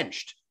sudden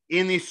benched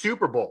in the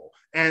Super Bowl.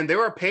 And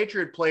there are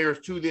Patriot players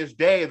to this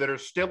day that are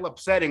still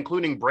upset,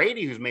 including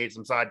Brady, who's made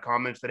some side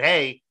comments that,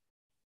 hey,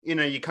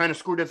 you kind of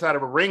screwed us out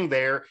of a ring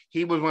there.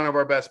 He was one of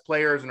our best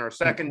players in our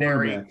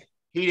secondary.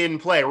 He didn't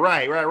play.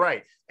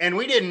 Right. And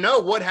we didn't know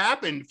what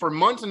happened for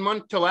months and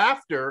months till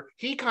after.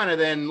 He kind of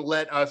then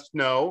let us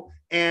know.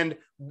 And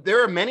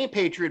there are many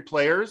Patriot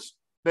players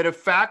that have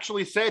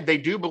factually said they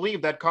do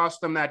believe that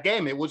cost them that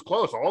game. It was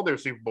close. All their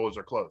Super Bowls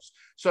are close.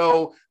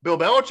 So Bill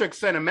Belichick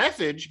sent a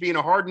message, being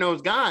a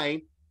hard-nosed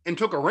guy, and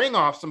took a ring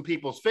off some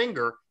people's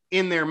finger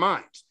in their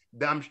minds.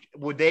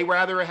 Would they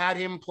rather have had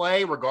him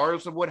play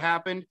regardless of what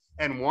happened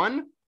and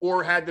won,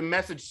 or had the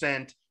message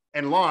sent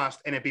and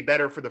lost, and it'd be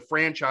better for the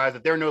franchise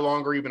that they're no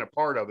longer even a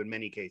part of in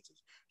many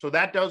cases? So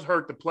that does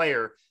hurt the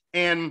player.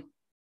 And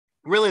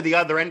really the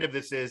other end of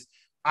this is,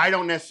 I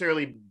don't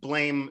necessarily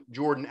blame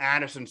Jordan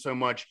Addison so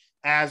much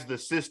as the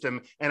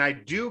system. And I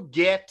do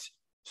get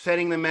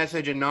setting the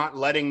message and not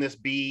letting this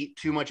be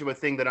too much of a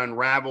thing that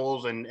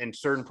unravels, and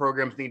certain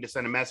programs need to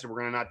send a message.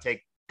 We're going to not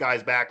take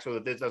guys back so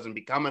that this doesn't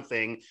become a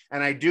thing.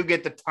 And I do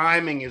get the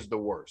timing is the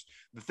worst.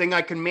 The thing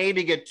I can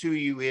maybe get to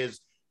you is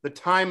the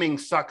timing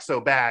sucks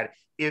so bad.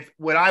 If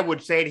what I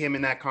would say to him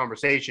in that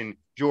conversation,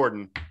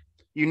 Jordan,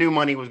 you knew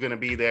money was going to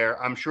be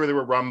there. I'm sure there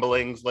were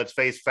rumblings. Let's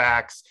face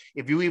facts.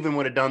 If you even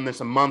would have done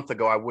this a month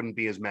ago, I wouldn't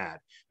be as mad,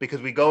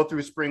 because we go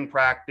through spring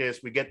practice,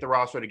 we get the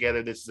roster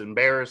together. This is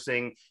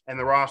embarrassing, and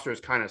the roster is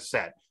kind of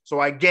set. So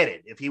I get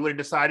it. If he would have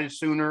decided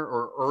sooner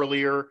or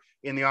earlier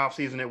in the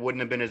offseason, it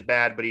wouldn't have been as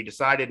bad, but he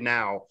decided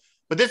now.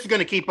 But this is going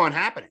to keep on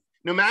happening.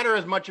 No matter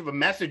as much of a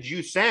message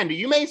you send,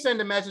 you may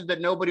send a message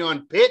that nobody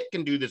on Pitt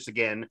can do this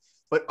again,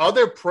 but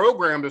other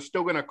programs are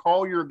still going to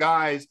call your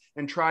guys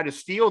and try to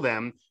steal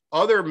them.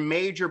 Other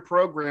major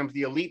programs,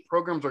 the elite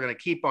programs, are going to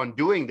keep on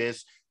doing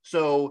this.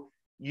 So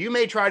you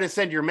may try to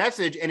send your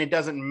message and it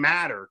doesn't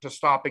matter to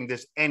stopping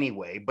this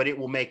anyway, but it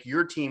will make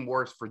your team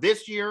worse for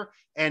this year,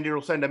 and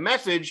it'll send a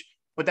message,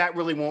 but that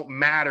really won't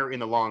matter in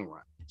the long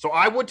run. So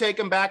I would take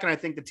him back, and I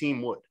think the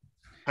team would,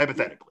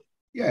 hypothetically.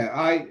 Yeah,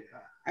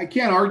 I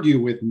can't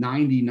argue with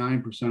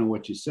 99% of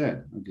what you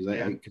said, because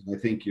I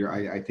think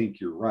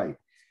you're right.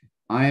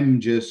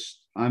 I'm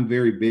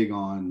very big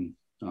on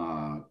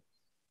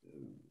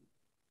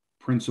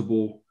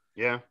principle.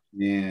 Yeah.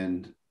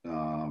 And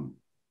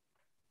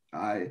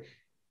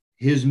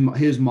his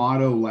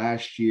motto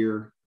last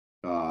year,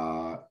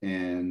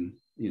 and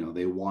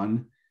they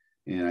won,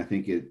 and I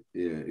think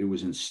it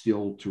was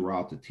instilled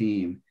throughout the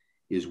team,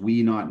 is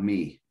we, not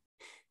me.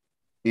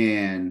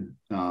 And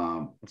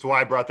that's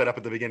why I brought that up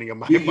at the beginning of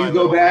my. You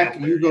go back.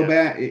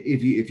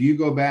 If you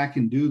go back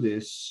and do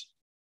this,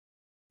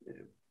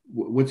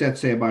 what's that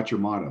say about your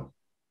motto?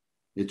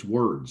 It's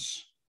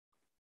words.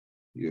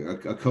 A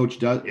coach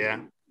does.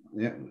 Yeah.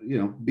 Yeah.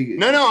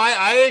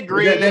 I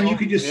agree. Then you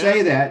could just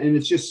say that, and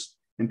it's just,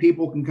 and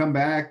people can come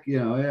back.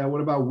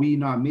 What about we,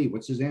 not me?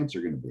 What's his answer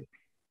going to be?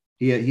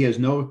 He has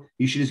no.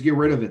 You should just get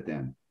rid of it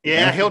then.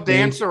 Yeah, he'll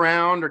dance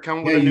around or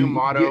come with a new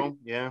motto.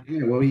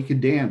 Well, he could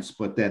dance,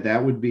 but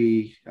that would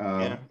be.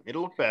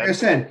 It'll look bad. Like I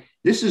said,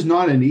 this is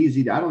not an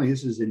easy. I don't think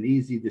this is an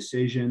easy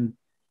decision.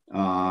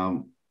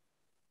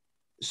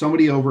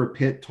 Somebody over at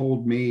Pitt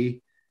told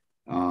me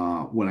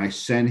when I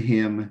sent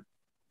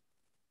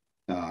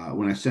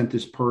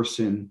this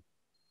person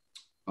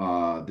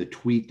the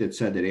tweet that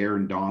said that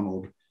Aaron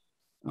Donald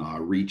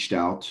reached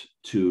out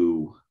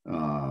to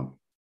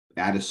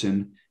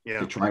Addison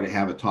to try to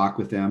have a talk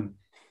with them.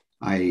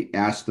 I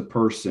asked the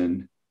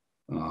person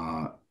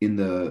in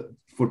the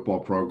football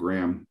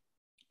program,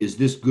 is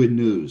this good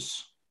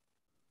news?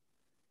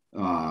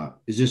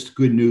 Is this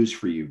good news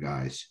for you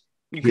guys?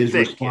 His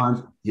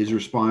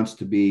response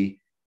to me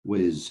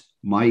was,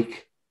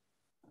 Mike,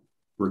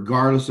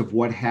 regardless of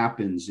what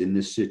happens in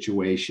this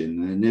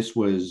situation, and this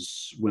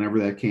was whenever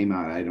that came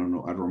out, I don't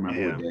know, I don't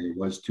remember what day it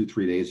was,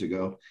 2-3 days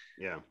ago.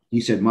 Yeah.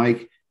 He said,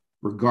 Mike,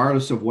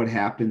 regardless of what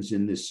happens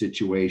in this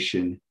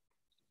situation,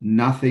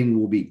 nothing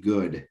will be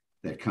good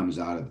that comes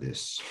out of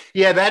this.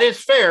 Yeah, that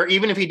is fair.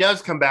 Even if he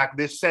does come back,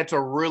 this sets a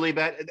really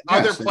bad.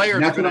 Other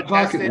players are going to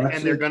test it,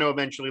 and they're going to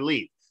eventually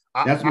leave.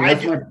 That's my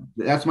point.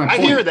 I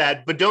hear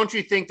that, but don't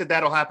you think that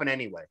that'll happen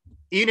anyway?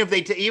 Even if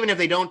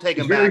they don't take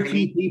him back.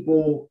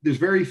 There's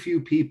very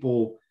few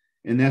people,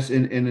 and that's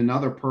and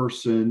another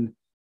person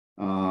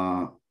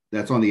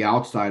that's on the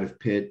outside of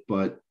Pitt,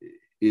 but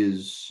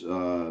is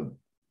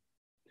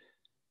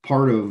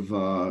part of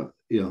the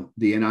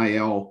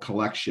NIL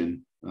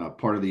collection.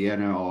 Part of the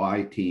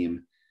NLI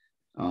team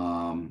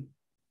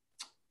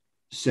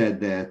said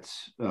that.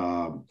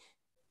 No,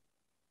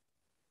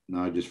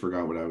 I just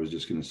forgot what I was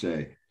just going to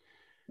say.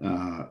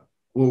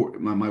 Well,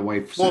 my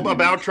wife. Well,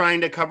 about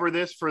trying to cover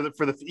this for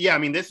the. Yeah, I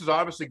mean, this is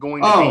obviously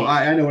going.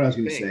 I know what I was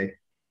going to say.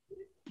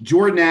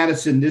 Jordan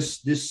Addison.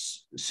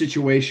 This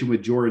situation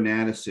with Jordan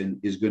Addison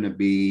is going to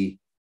be.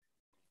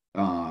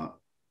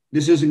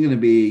 This isn't going to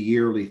be a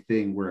yearly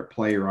thing where a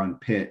player on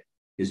Pitt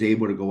is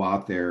able to go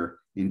out there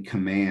and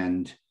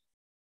command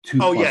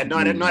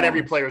not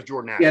every player is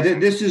Jordan Addison. Yeah,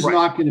 this is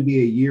not going to be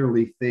a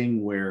yearly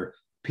thing where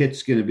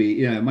Pitt's going to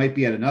be, it might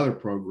be at another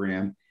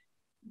program.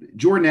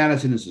 Jordan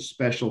Addison is a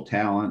special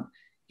talent.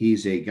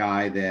 He's a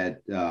guy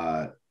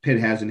that Pitt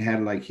hasn't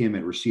had like him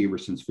at receiver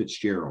since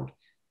Fitzgerald.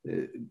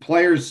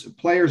 Players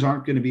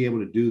aren't going to be able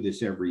to do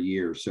this every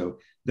year, so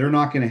they're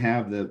not going to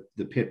have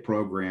the Pitt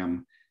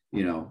program,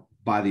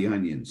 by the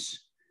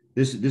onions.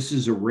 This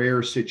is a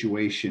rare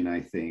situation,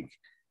 I think.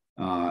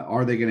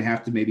 Are they going to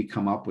have to maybe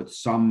come up with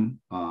some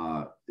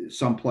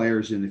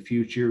players in the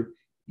future?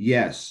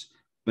 Yes,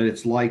 but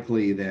it's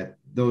likely that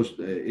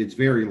it's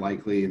very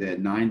likely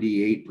that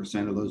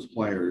 98% of those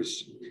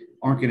players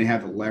aren't going to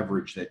have the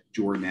leverage that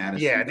Jordan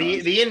Addison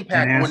does. The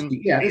impact wouldn't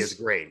be as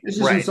great. This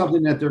isn't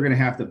something that they're going to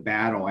have to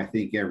battle, I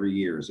think, every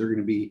year. Is there going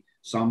to be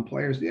some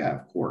players? Yeah,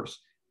 of course.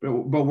 But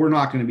we're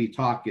not going to be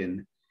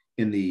talking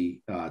in the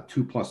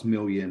 $2+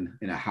 million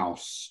in a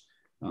house.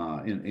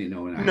 In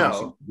a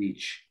house on the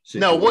beach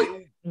situation. No,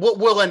 what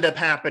will end up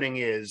happening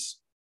is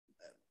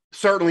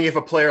certainly if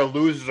a player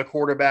loses a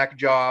quarterback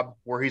job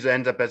where he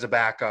ends up as a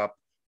backup,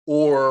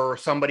 or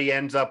somebody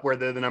ends up where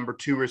they're the number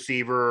 2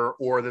 receiver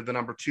or they're the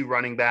number 2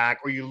 running back,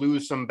 or you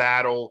lose some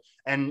battle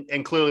and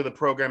clearly the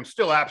program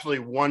still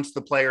absolutely wants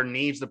the player,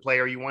 needs the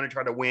player, you want to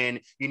try to win,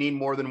 you need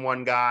more than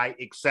one guy,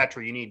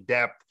 etc. You need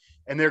depth.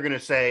 And they're going to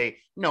say,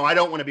 no, I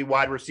don't want to be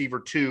wide receiver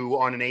 2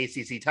 on an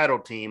ACC title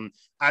team.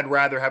 I'd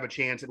rather have a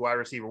chance at wide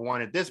receiver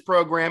 1 at this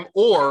program.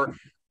 Or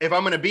if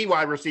I'm going to be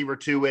wide receiver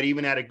 2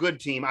 even at a good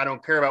team, I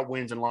don't care about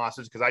wins and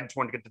losses because I just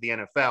want to get to the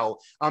NFL.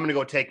 I'm going to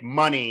go take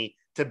money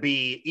to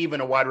be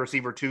even a wide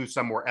receiver 2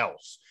 somewhere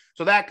else.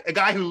 So that a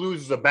guy who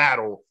loses a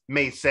battle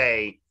may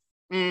say,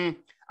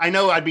 I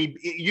know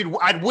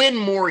I'd win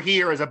more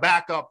here as a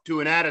backup to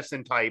an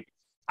Addison type.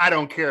 I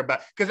don't care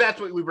about, because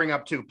that's what we bring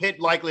up too. Pitt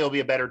likely will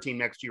be a better team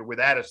next year with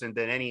Addison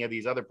than any of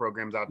these other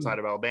programs outside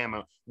of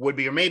Alabama would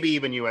be, or maybe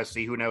even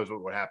USC. Who knows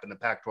what would happen? The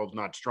Pac-12 is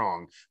not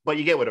strong, but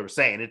you get what I'm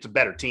saying. It's a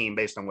better team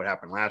based on what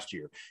happened last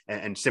year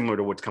and similar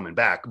to what's coming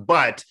back.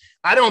 But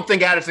I don't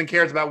think Addison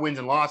cares about wins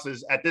and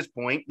losses at this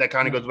point. That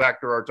kind of goes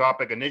back to our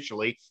topic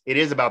initially. It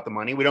is about the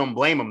money. We don't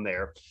blame him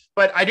there.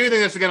 But I do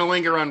think this is going to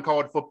linger on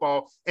college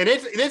football. And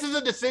this is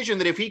a decision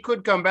that if he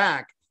could come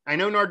back, I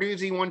know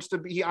Narduzzi wants to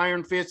be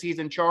Iron Fist. He's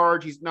in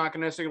charge. He's not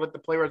going to necessarily let the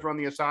players run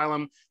the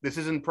asylum. This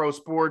isn't pro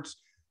sports.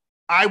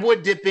 I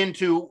would dip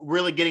into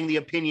really getting the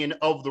opinion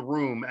of the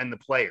room and the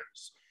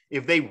players.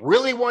 If they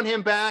really want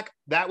him back,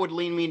 that would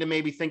lean me to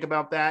maybe think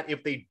about that.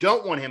 If they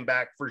don't want him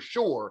back for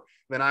sure,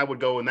 then I would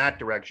go in that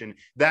direction.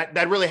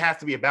 That really has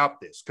to be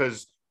about this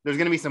because there's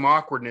going to be some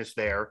awkwardness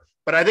there.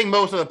 But I think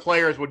most of the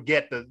players would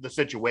get the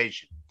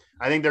situation.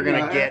 I think they're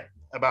going to get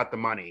about the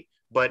money.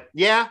 But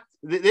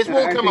this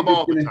won't come up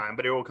all the time,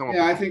 but it will come up.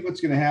 Yeah, I think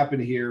what's going to happen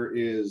here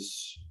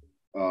is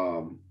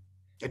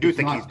I do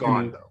think he's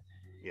gone, though.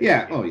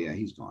 Yeah. Oh, yeah,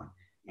 he's gone.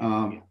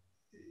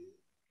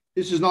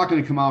 This is not going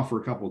to come out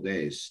for a couple of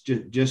days,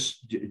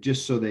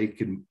 just so they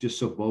can, just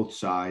so both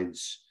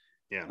sides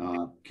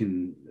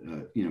can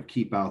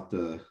keep out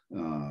the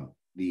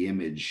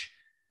image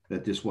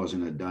that this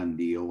wasn't a done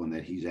deal and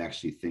that he's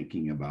actually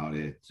thinking about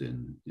it,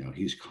 and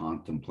he's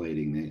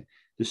contemplating the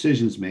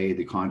decisions made,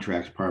 the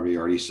contract's probably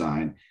already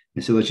signed,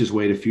 and so let's just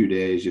wait a few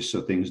days just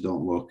so things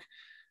don't look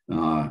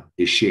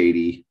as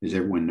shady as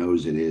everyone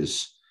knows it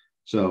is.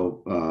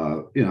 So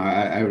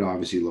I would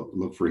obviously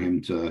look for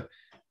him to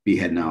be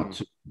heading out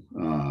to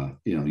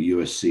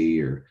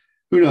USC, or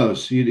who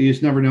knows. You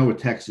just never know with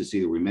Texas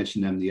either. We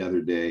mentioned them the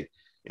other day.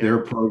 They're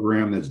a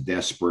program that's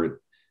desperate.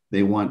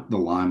 They want the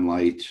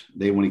limelight.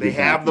 They want to get.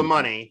 They have the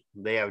money.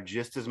 They have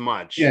just as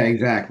much. Yeah,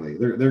 exactly.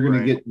 They're going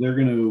to get. They're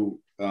going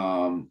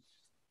to.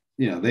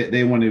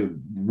 They want to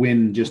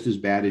win just as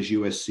bad as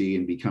USC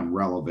and become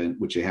relevant,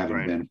 which they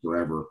haven't been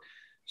forever.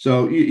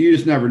 So you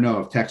just never know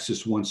if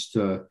Texas wants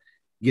to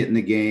get in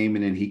the game,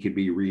 and then he could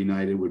be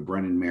reunited with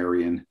Brennan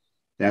Marion.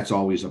 That's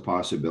always a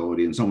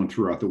possibility. And someone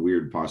threw out the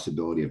weird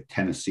possibility of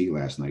Tennessee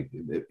last night.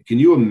 Can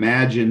you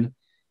imagine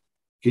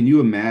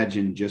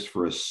just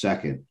for a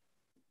second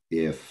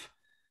if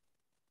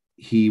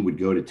he would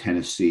go to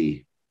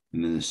Tennessee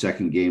and then the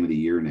second game of the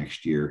year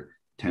next year,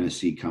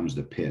 Tennessee comes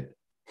to Pitt?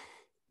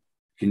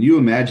 Can you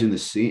imagine the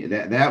scene?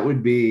 That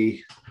would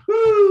be,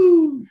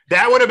 whoo!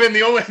 That would have been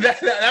the only,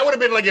 that would have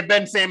been like if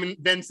Ben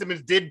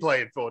Simmons did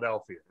play in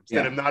Philadelphia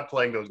instead of not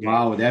playing those games.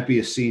 Wow, would that be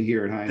a scene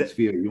here at Heinz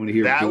Field? You want to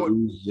hear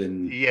booze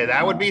and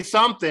that would be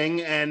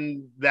something,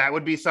 and that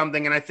would be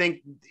something. And I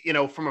think,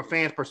 from a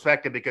fan's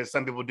perspective, because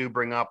some people do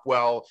bring up,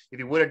 well, if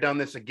he would have done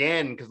this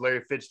again, because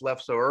Larry Fitz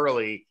left so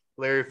early,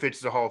 Larry Fitz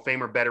is a Hall of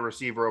Famer, better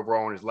receiver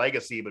overall in his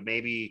legacy, but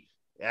maybe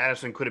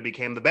Addison could have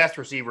become the best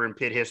receiver in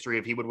Pitt history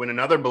if he would win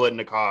another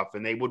Biletnikoff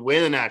and they would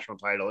win a national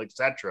title,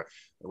 etc.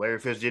 Larry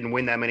Fitz didn't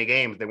win that many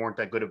games. They weren't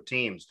that good of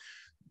teams.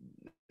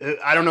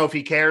 I don't know if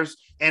he cares,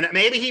 and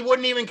maybe he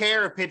wouldn't even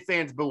care if Pitt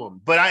fans boo him,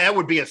 but that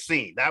would be a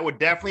scene. That would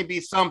definitely be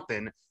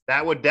something.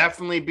 That would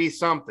definitely be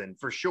something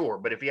for sure.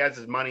 But if he has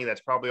his money, that's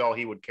probably all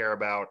he would care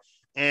about.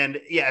 And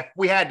if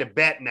we had to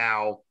bet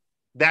now,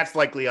 that's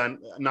likely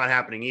not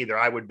happening either.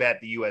 I would bet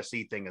the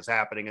USC thing is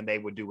happening, and they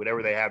would do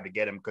whatever they have to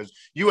get him, because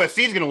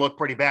USC is going to look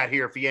pretty bad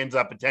here if he ends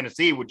up in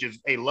Tennessee, which is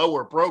a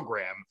lower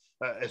program,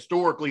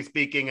 historically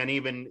speaking, and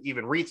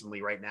even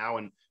recently right now.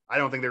 And I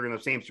don't think they're in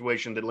the same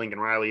situation that Lincoln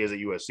Riley is at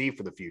USC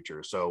for the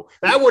future. So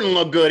that wouldn't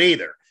look good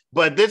either.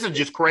 But this is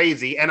just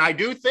crazy. And I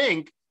do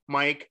think,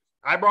 Mike,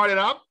 I brought it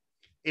up.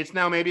 It's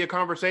now maybe a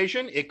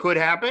conversation. It could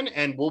happen,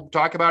 and we'll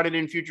talk about it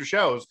in future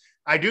shows.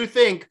 I do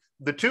think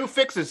the two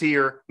fixes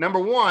here, number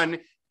one,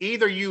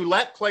 either you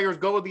let players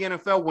go to the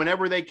NFL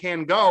whenever they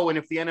can go, and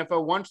if the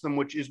NFL wants them,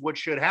 which is what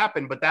should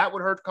happen, but that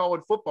would hurt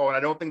college football, and I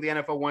don't think the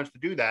NFL wants to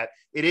do that.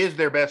 It is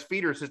their best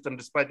feeder system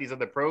despite these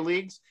other pro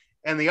leagues.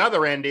 And the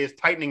other end is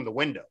tightening the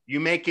window. You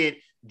make it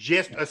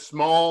just a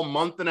small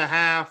month and a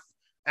half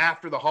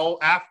after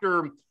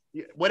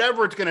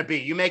whatever it's going to be.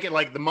 You make it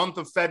like the month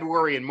of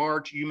February and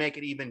March. You make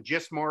it even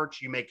just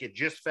March. You make it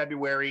just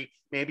February.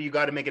 Maybe you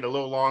got to make it a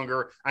little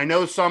longer. I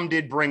know some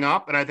did bring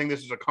up, and I think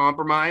this is a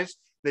compromise,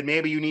 that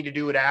maybe you need to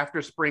do it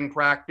after spring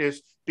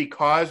practice,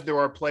 because there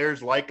are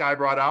players like I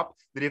brought up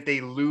that if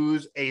they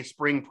lose a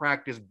spring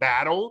practice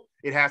battle,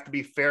 it has to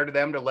be fair to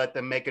them to let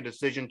them make a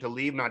decision to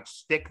leave, not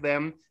stick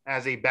them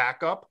as a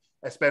backup,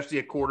 especially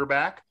a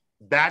quarterback.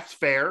 That's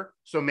fair.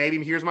 So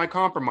maybe here's my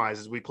compromise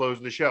as we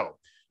close the show.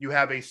 You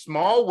have a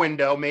small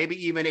window,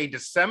 maybe even a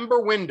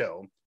December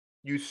window.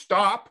 You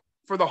stop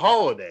for the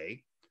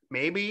holiday.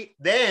 Maybe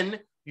then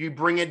you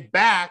bring it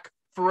back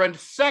for a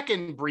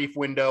second brief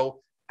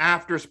window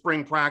after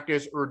spring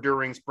practice or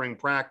during spring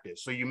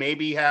practice. So you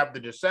maybe have the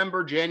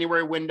December,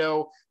 January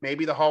window,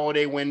 maybe the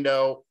holiday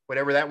window,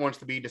 whatever that wants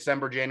to be,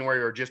 December,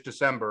 January, or just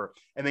December.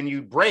 And then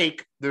you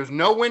break. There's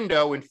no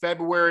window in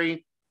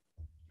February.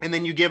 And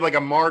then you give like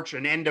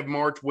an end of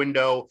March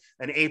window,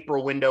 an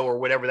April window, or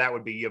whatever that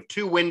would be. You have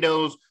two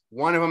windows,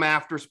 one of them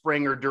after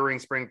spring or during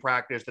spring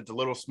practice that's a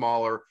little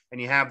smaller,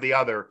 and you have the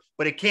other.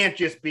 But it can't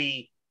just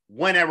be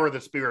whenever the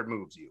spirit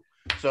moves you.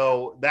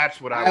 So that's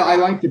what I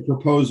like the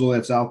proposal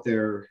that's out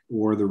there,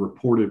 or the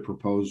reported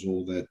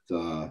proposal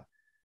that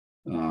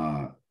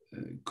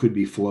could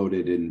be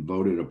floated and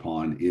voted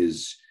upon,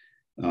 is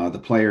the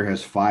player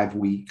has 5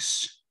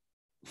 weeks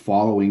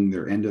following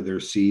their end of their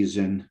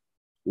season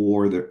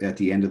or at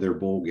the end of their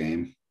bowl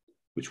game,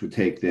 which would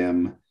take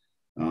them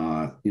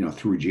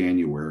through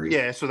January.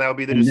 Yeah, so that would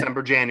be the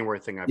December, January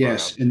thing.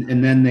 Yes,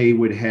 and then they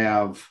would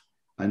have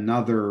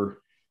another,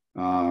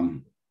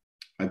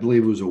 I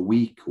believe it was a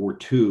week or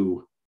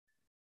two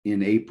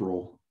in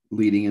April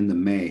leading into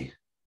May.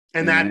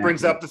 And that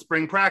brings up the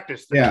spring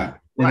practice thing. Yeah.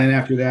 And then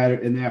after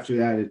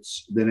that,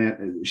 it's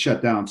then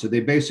shut down. So they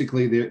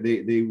basically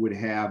they would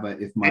have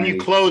and you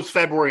close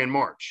February and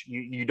March.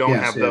 You don't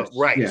have the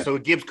right. Yeah. So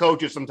it gives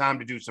coaches some time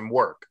to do some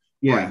work.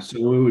 Yeah. Right. So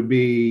it would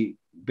be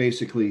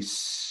basically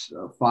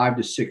 5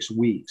 to 6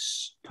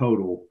 weeks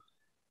total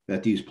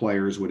that these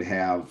players would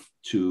have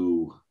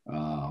to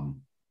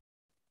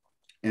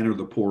enter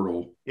the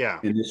portal. Yeah.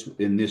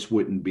 And this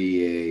wouldn't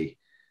be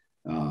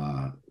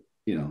a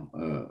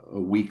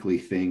weekly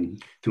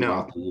thing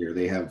throughout the year.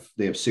 They have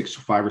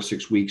 5 or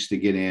 6 weeks to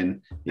get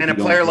in. And a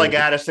player like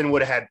Addison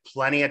would have had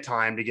plenty of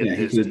time to get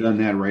he could have done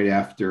that right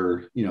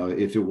after,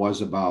 if it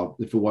wasn't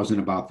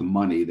about the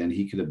money, then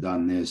he could have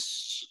done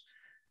this,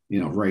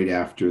 right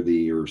after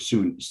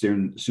soon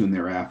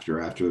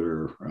thereafter, after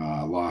their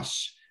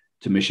loss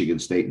to Michigan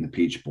State in the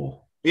Peach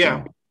Bowl.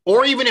 Yeah. So,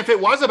 or even if it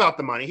was about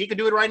the money, he could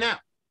do it right now.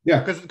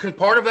 Yeah. Because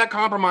part of that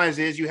compromise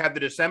is you have the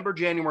December,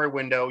 January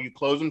window, you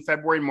close in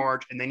February,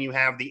 March, and then you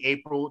have the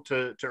April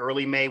to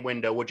early May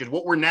window, which is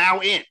what we're now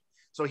in.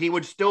 So he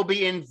would still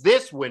be in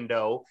this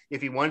window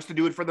if he wants to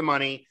do it for the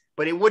money,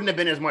 but it wouldn't have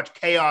been as much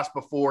chaos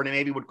before, and it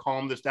maybe would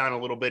calm this down a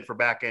little bit for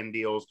back-end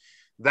deals.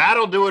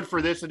 That'll do it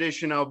for this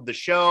edition of the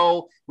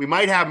show. We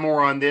might have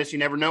more on this. You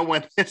never know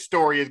when this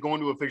story is going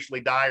to officially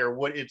die or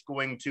what it's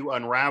going to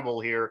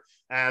unravel here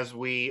as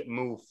we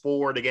move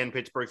forward. Again,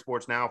 Pittsburgh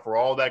Sports Now. For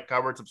all that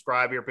covered,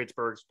 subscribe here,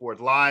 Pittsburgh Sports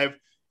Live,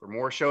 for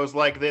more shows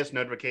like this,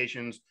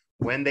 notifications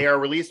when they are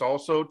released,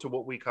 also to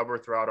what we cover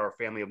throughout our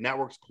family of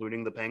networks,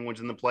 including the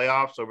Penguins in the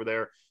playoffs over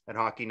there at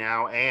Hockey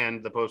Now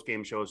and the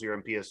post-game shows here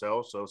on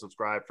PSL. So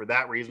subscribe for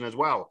that reason as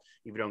well,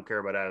 if you don't care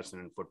about Addison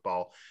and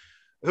football.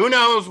 Who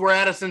knows where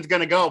Addison's going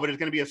to go, but it's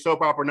going to be a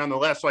soap opera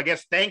nonetheless. So I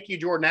guess thank you,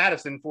 Jordan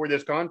Addison, for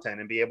this content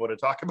and be able to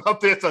talk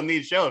about this on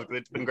these shows, because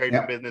it's been great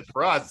for business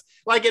for us,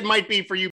 like it might be for you